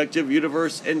objective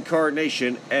universe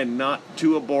incarnation and not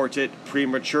to abort it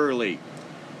prematurely.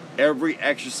 Every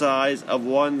exercise of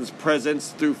one's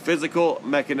presence through physical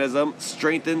mechanism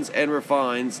strengthens and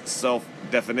refines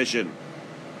self-definition.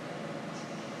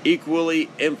 Equally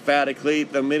emphatically,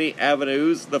 the many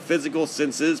avenues the physical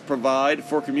senses provide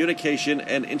for communication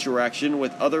and interaction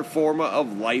with other forms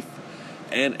of life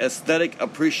and aesthetic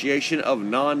appreciation of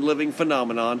non-living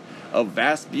phenomenon of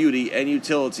vast beauty and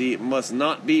utility must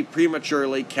not be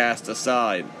prematurely cast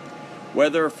aside,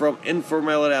 whether from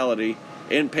informality,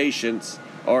 impatience,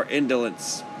 or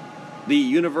indolence. The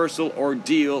universal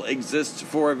ordeal exists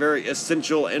for a very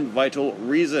essential and vital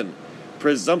reason.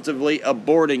 Presumptively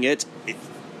aborting it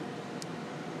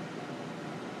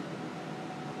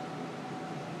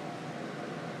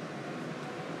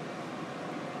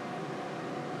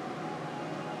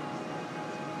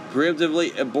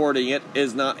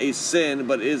is not a sin,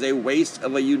 but is a waste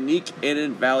of a unique and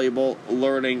invaluable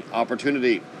learning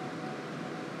opportunity.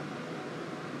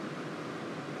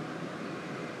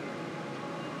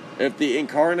 If the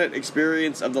incarnate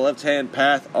experience of the left-hand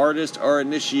path artist or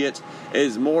initiate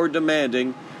is more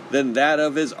demanding than that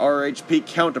of his RHP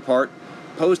counterpart,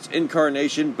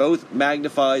 post-incarnation both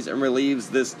magnifies and relieves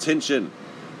this tension.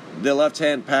 The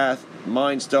left-hand path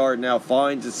MindStar now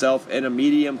finds itself in a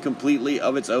medium completely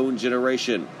of its own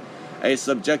generation, a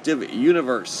subjective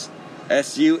universe,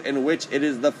 SU, in which it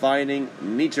is the finding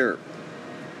neater.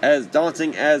 As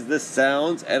daunting as this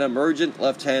sounds, an emergent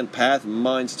left-hand path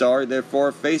MindStar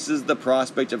therefore faces the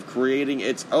prospect of creating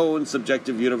its own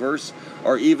subjective universe,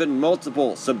 or even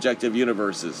multiple subjective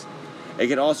universes. It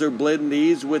can also blend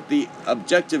these with the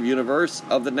objective universe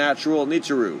of the natural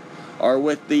Nichiru, or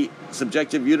with the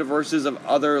subjective universes of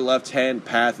other left-hand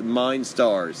path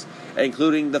MindStars,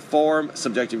 including the form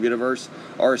subjective universe,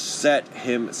 or Set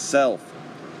himself.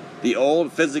 The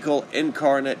old physical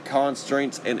incarnate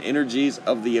constraints and energies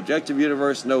of the objective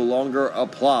universe no longer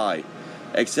apply,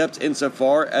 except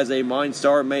insofar as a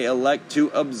MindStar may elect to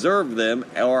observe them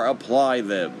or apply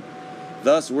them.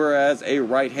 Thus, whereas a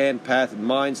right-hand path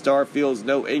MindStar feels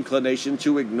no inclination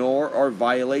to ignore or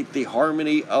violate the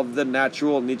harmony of the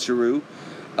natural Nichiru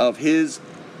of his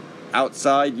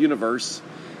outside universe,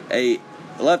 a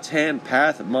left-hand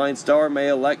path MindStar may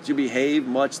elect to behave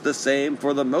much the same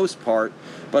for the most part,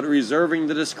 but reserving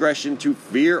the discretion to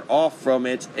veer off from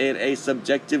it in a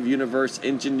subjective universe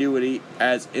ingenuity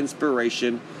as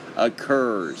inspiration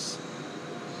occurs.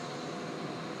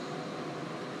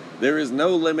 There is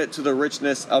no limit to the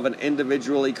richness of an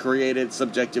individually created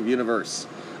subjective universe,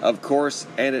 of course,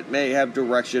 and it may have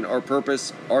direction or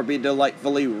purpose or be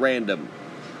delightfully random.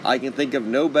 I can think of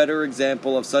no better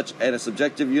example of such a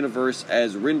subjective universe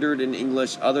as rendered in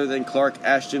English other than Clark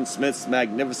Ashton Smith's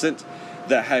magnificent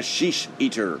The Hashish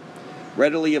Eater,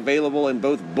 readily available in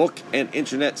both book and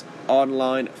internet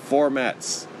online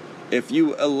formats. If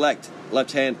you elect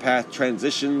left-hand path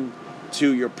transition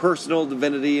to your personal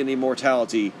divinity and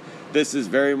immortality, this is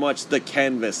very much the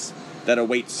canvas that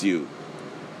awaits you.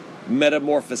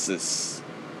 Metamorphosis.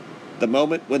 The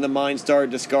moment when the MindStar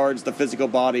discards the physical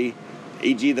body,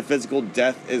 e.g. the physical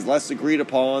death, is less agreed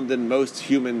upon than most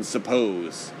humans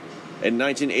suppose. In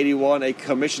 1981, a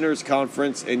commissioners'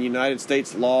 conference in United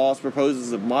States laws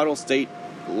proposes a model state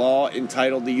law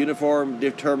entitled the Uniform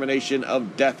Determination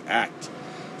of Death Act.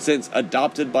 Since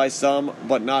adopted by some,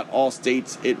 but not all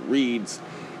states, it reads,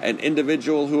 an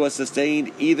individual who has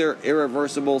sustained either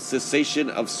irreversible cessation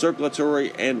of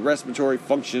circulatory and respiratory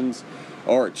functions,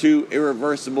 or 2,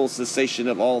 irreversible cessation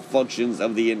of all functions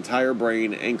of the entire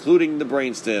brain, including the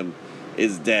brainstem,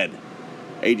 is dead.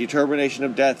 A determination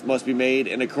of death must be made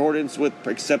in accordance with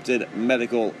accepted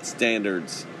medical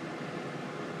standards.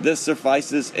 This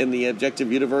suffices in the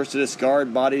objective universe to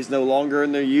discard bodies no longer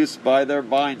in their use by their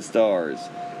MindStars,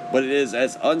 but it is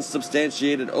as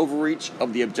unsubstantiated overreach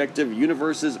of the objective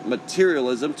universe's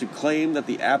materialism to claim that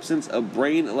the absence of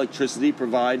brain electricity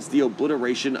provides the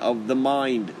obliteration of the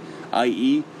mind,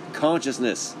 i.e.,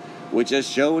 consciousness, which is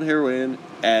shown herein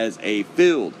as a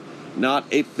field, not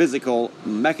a physical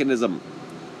mechanism.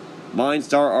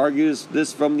 MindStar argues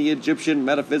this from the Egyptian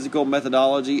metaphysical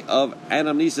methodology of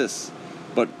anamnesis,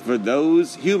 but for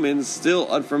those humans still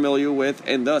unfamiliar with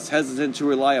and thus hesitant to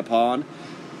rely upon,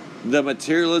 the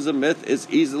materialism myth is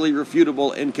easily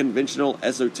refutable in conventional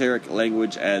esoteric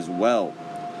language as well.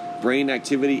 Brain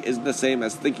activity isn't the same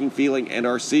as thinking, feeling, and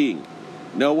or seeing.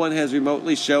 No one has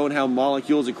remotely shown how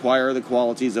molecules acquire the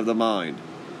qualities of the mind.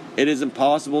 It is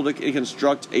impossible to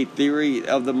construct a theory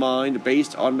of the mind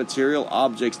based on material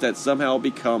objects that somehow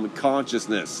become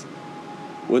consciousness.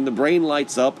 When the brain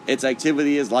lights up, its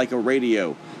activity is like a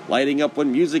radio, lighting up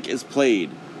when music is played.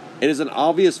 It is an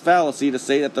obvious fallacy to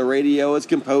say that the radio is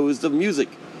composed of music.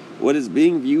 What is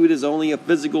being viewed is only a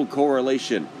physical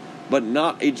correlation, but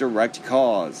not a direct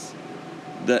cause.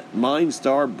 The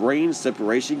MindStar brain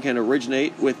separation can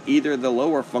originate with either the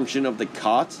lower function of the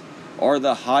Kat or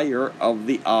the higher of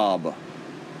the Ab.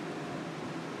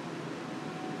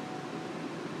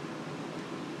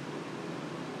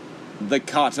 The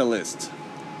catalyst.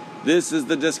 This is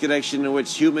the disconnection in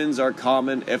which humans are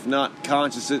common, if not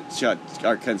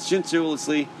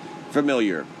conscientiously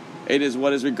familiar. It is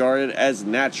what is regarded as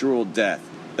natural death,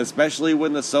 especially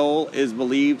when the soul is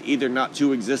believed either not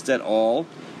to exist at all,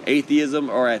 atheism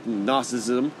or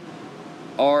agnosticism,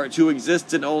 or to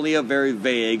exist in only a very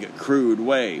vague, crude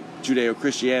way,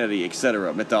 Judeo-Christianity,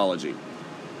 etc., mythology.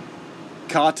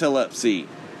 Catalepsy.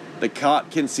 The Kat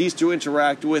can cease to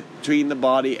interact between the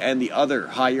body and the other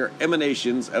higher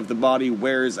emanations of the body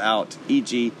wears out,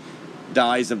 e.g.,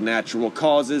 dies of natural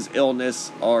causes,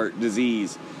 illness, or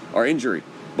disease, or injury.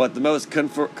 But the most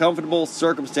comfortable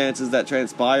circumstances that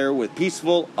transpire with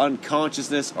peaceful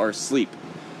unconsciousness are sleep.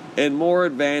 In more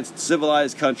advanced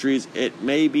civilized countries, it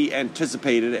may be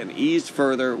anticipated and eased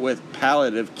further with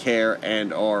palliative care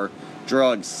and/or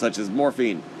drugs such as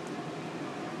morphine.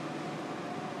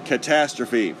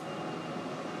 Catastrophe.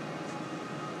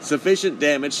 Sufficient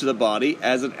damage to the body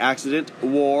as an accident,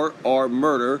 war, or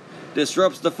murder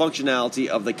disrupts the functionality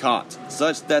of the Kat,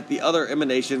 such that the other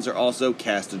emanations are also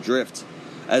cast adrift,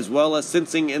 as well as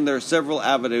sensing in their several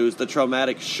avenues the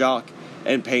traumatic shock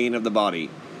and pain of the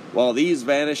body. While these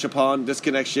vanish upon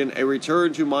disconnection, a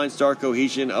return to MindStar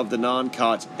cohesion of the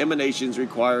non-Kat emanations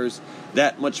requires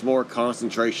that much more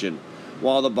concentration,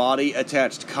 while the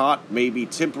body-attached Kat may be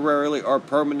temporarily or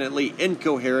permanently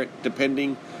incoherent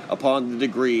depending upon the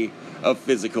degree of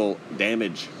physical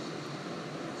damage.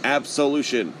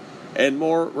 Absolution. And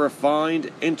more refined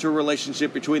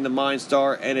interrelationship between the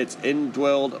MindStar and its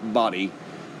indwelled body,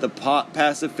 the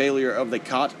passive failure of the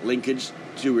Kat linkage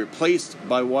to replaced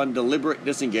by one deliberate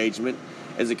disengagement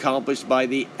is accomplished by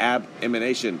the Ab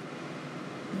emanation.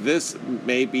 This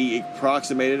may be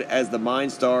approximated as the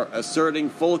MindStar asserting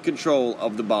full control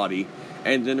of the body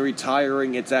and then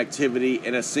retiring its activity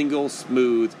in a single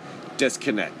smooth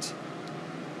disconnect.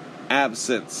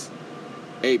 Absence.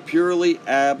 A purely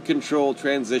ab-controlled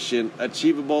transition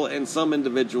achievable in some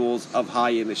individuals of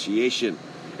high initiation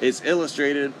is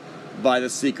illustrated by the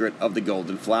secret of the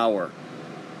golden flower.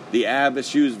 The ab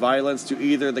eschews violence to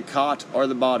either the Kat or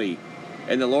the body.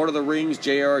 In The Lord of the Rings,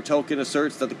 J.R.R. Tolkien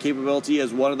asserts that the capability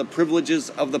is one of the privileges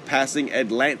of the passing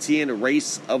Atlantean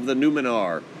race of the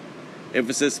Numenor.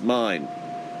 Emphasis mine.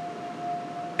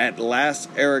 At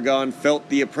last Aragorn felt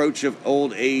the approach of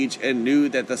old age and knew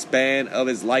that the span of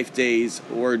his life days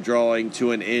were drawing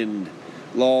to an end,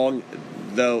 long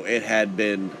though it had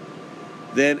been.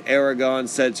 Then Aragorn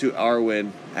said to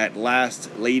Arwen, "At last,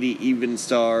 Lady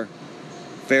Evenstar,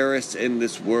 fairest in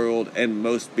this world and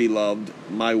most beloved,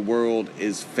 my world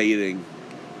is fading.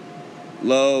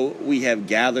 Lo, we have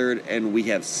gathered and we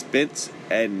have spent,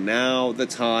 and now the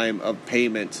time of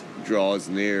payment draws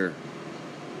near."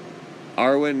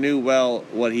 Arwen knew well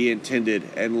what he intended,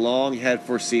 and long had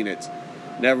foreseen it.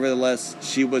 Nevertheless,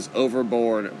 she was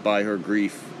overborne by her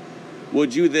grief.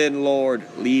 "Would you then, Lord,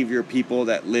 leave your people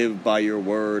that live by your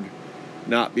word?"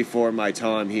 "Not before my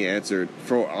time," he answered,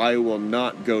 "for I will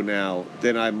not go now,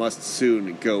 then I must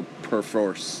soon go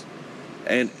perforce.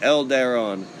 And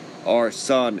Eldaron, our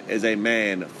son, is a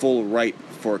man full ripe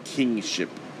for kingship."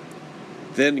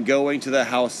 Then going to the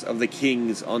house of the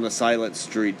kings on the silent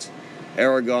street,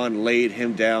 Aragorn laid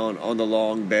him down on the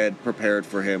long bed prepared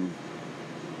for him.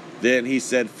 Then he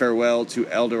said farewell to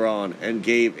Eldaron and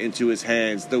gave into his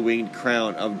hands the winged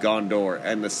crown of Gondor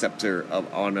and the scepter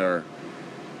of honor.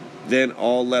 Then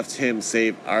all left him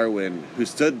save Arwen, who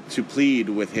stood to plead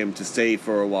with him to stay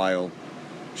for a while.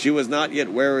 She was not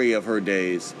yet weary of her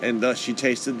days, and thus she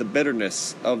tasted the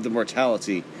bitterness of the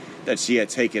mortality that she had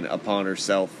taken upon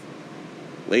herself.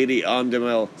 "Lady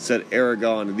Andamel," said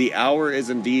Aragorn, "the hour is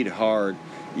indeed hard,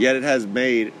 yet it has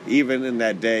made, even in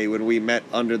that day when we met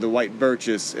under the white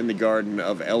birches in the garden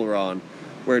of Elrond,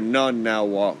 where none now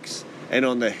walks, and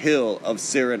on the hill of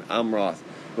Siren Amroth,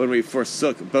 when we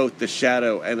forsook both the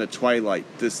shadow and the twilight,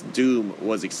 this doom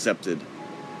was accepted.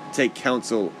 Take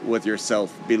counsel with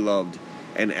yourself, beloved,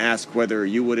 and ask whether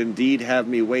you would indeed have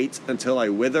me wait until I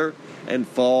wither and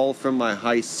fall from my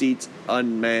high seat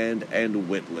unmanned and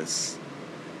witless.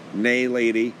 Nay,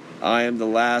 lady, I am the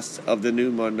last of the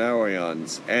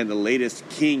Numenorians, and the latest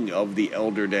king of the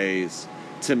elder days.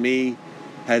 To me,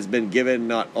 has been given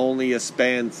not only a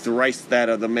span thrice that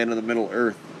of the men of the Middle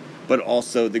Earth, but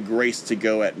also the grace to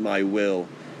go at my will,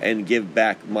 and give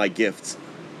back my gifts.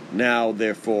 Now,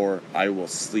 therefore, I will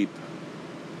sleep.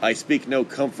 I speak no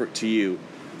comfort to you,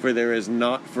 for there is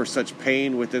naught for such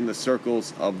pain within the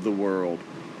circles of the world.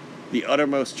 The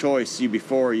uttermost choice you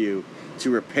before you, to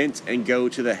repent and go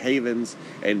to the havens,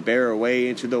 and bear away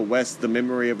into the west the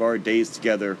memory of our days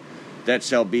together, that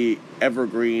shall be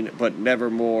evergreen, but never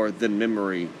more than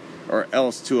memory, or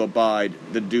else to abide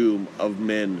the doom of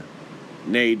men.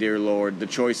 Nay, dear Lord, the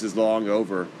choice is long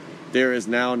over. There is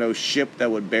now no ship that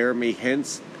would bear me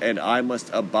hence, and I must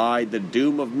abide the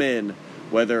doom of men,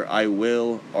 whether I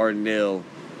will or nill,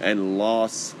 and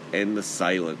loss in the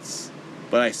silence.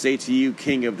 But I say to you,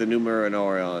 King of the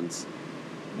Numerians,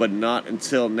 but not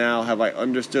until now have I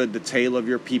understood the tale of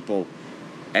your people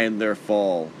and their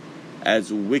fall.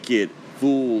 As wicked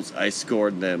fools I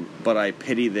scorned them, but I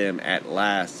pity them at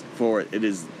last, for it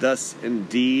is thus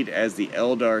indeed as the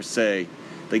Eldar say,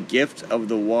 the gift of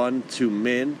the one to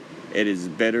men it is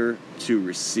better to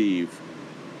receive.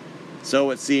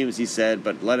 So it seems, he said,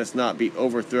 but let us not be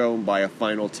overthrown by a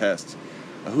final test.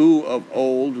 Who of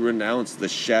old renounced the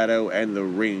shadow and the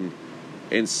ring?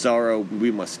 In sorrow we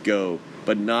must go,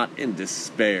 but not in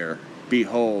despair.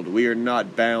 Behold, we are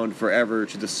not bound forever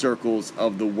to the circles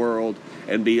of the world,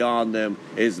 and beyond them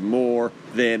is more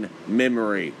than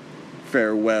memory.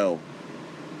 Farewell.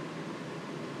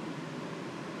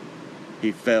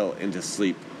 He fell into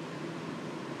sleep.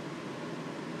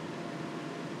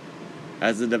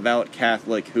 As a devout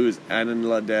Catholic whose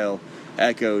Anandladel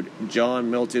echoed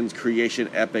John Milton's creation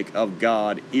epic of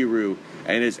God, Eru,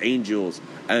 and his angels,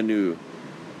 Anu,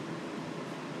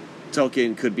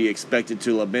 Tolkien could be expected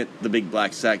to lament the big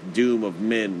black sack doom of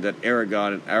men that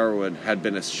Aragorn and Arwen had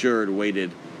been assured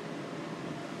waited.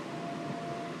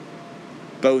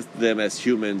 Both them as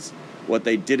humans, what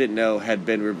they didn't know had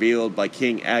been revealed by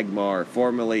King Agmar,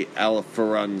 formerly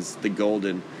Alphorans the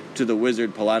Golden, to the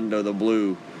wizard Palando the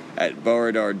Blue, at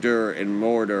Barad-dur in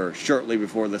Mordor, shortly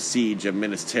before the siege of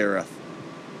Minas Tirith,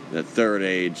 the Third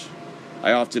Age.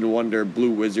 I often wonder,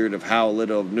 Blue Wizard, of how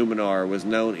little of Numenor was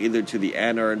known either to the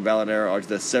Ainur and Valinor or to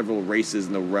the several races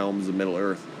in the realms of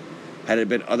Middle-earth. Had it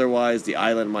been otherwise, the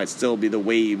island might still be the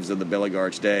waves of the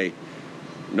Belagard today,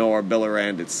 nor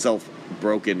Bellerand itself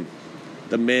broken.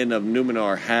 The men of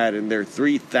Numenor had, in their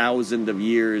 3,000 of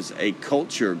years, a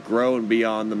culture grown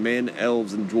beyond the men,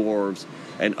 elves, and dwarves,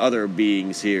 and other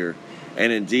beings here,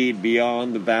 and indeed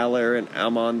beyond the Valar and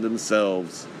Aman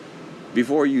themselves.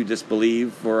 Before you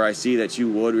disbelieve, for I see that you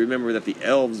would, remember that the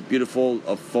elves, beautiful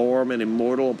of form and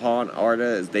immortal upon Arda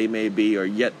as they may be, are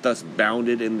yet thus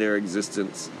bounded in their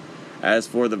existence. As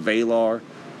for the Valar,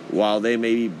 while they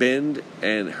may bend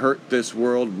and hurt this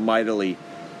world mightily,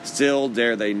 still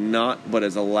dare they not, but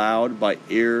as allowed by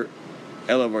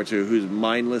Elevator, whose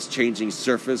mindless changing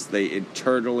surface they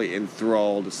eternally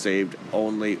enthralled, saved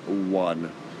only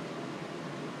one.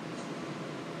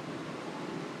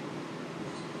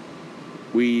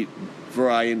 For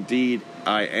I am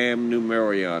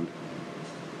Numerian,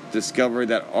 discover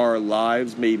that our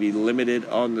lives may be limited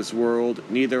on this world,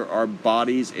 neither our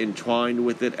bodies entwined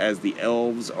with it as the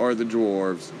elves or the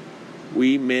dwarves.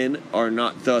 We men are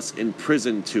not thus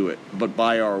imprisoned to it, but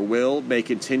by our will may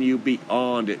continue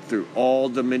beyond it through all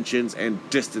dimensions and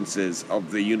distances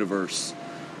of the universe.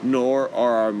 Nor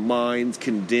are our minds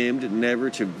condemned never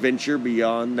to venture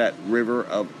beyond that river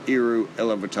of Eru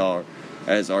Elevator,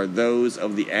 as are those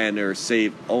of the Ainur,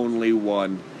 save only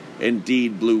one.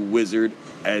 Indeed, Blue Wizard,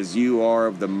 as you are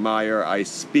of the mire, I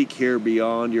speak here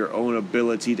beyond your own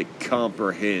ability to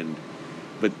comprehend.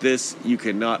 But this you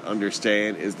cannot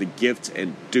understand is the gift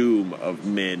and doom of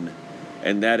men,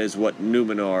 and that is what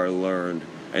Numenor learned,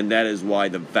 and that is why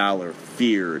the Valar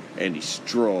feared and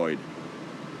destroyed.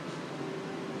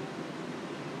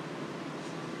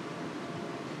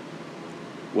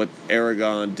 What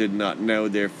Aragorn did not know,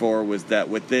 therefore, was that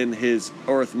within his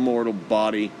earth-mortal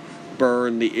body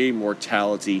burned the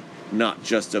immortality, not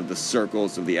just of the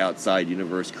circles of the outside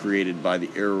universe created by the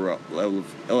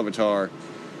Elevator,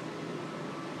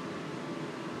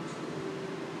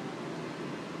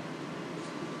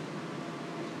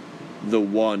 the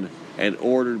one, and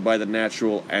ordered by the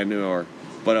natural Ainur,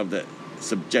 but of the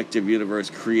subjective universe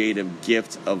creative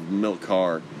gift of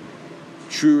Milkar.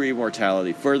 True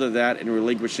immortality. Further that, in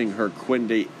relinquishing her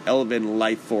Quinde elven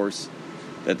life force,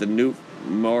 that the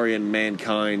Numerian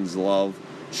mankind's love,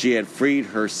 she had freed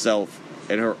herself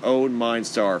and her own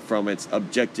MindStar from its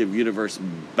objective universe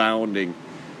bounding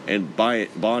and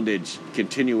bondage,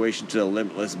 continuation to the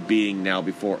limitless being now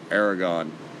before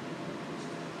Aragorn.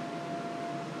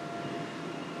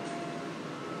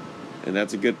 And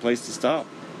that's a good place to stop.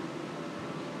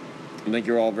 And thank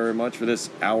you all very much for this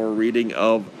hour reading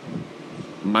of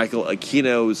Michael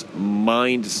Aquino's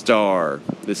MindStar.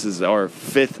 This is our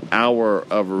 5th hour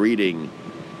of reading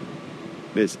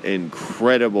this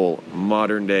incredible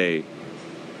modern-day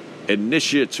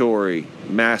initiatory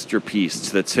masterpiece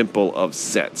to the Temple of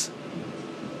Set.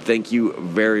 Thank you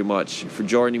very much for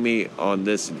joining me on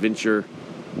this adventure,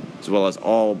 as well as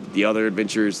all the other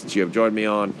adventures that you have joined me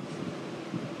on.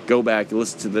 Go back and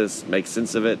listen to this, make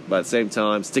sense of it, but at the same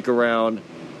time, stick around,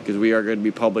 because we are going to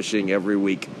be publishing every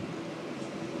week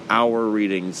our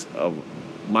readings of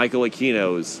Michael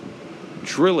Aquino's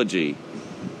trilogy,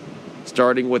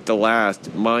 starting with the last,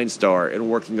 MindStar, and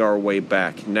working our way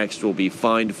back. Next will be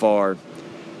Find Far,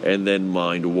 and then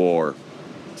Mind War.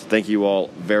 So thank you all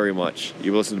very much.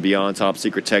 You've listened to Beyond Top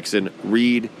Secret Texan.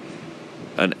 Read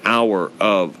an hour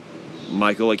of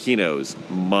Michael Aquino's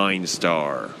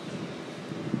MindStar.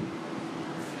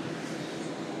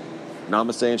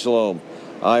 Namaste and shalom.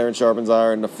 Iron sharpens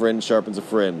iron, a friend sharpens a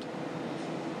friend.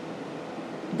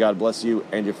 God bless you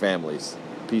and your families.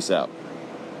 Peace out.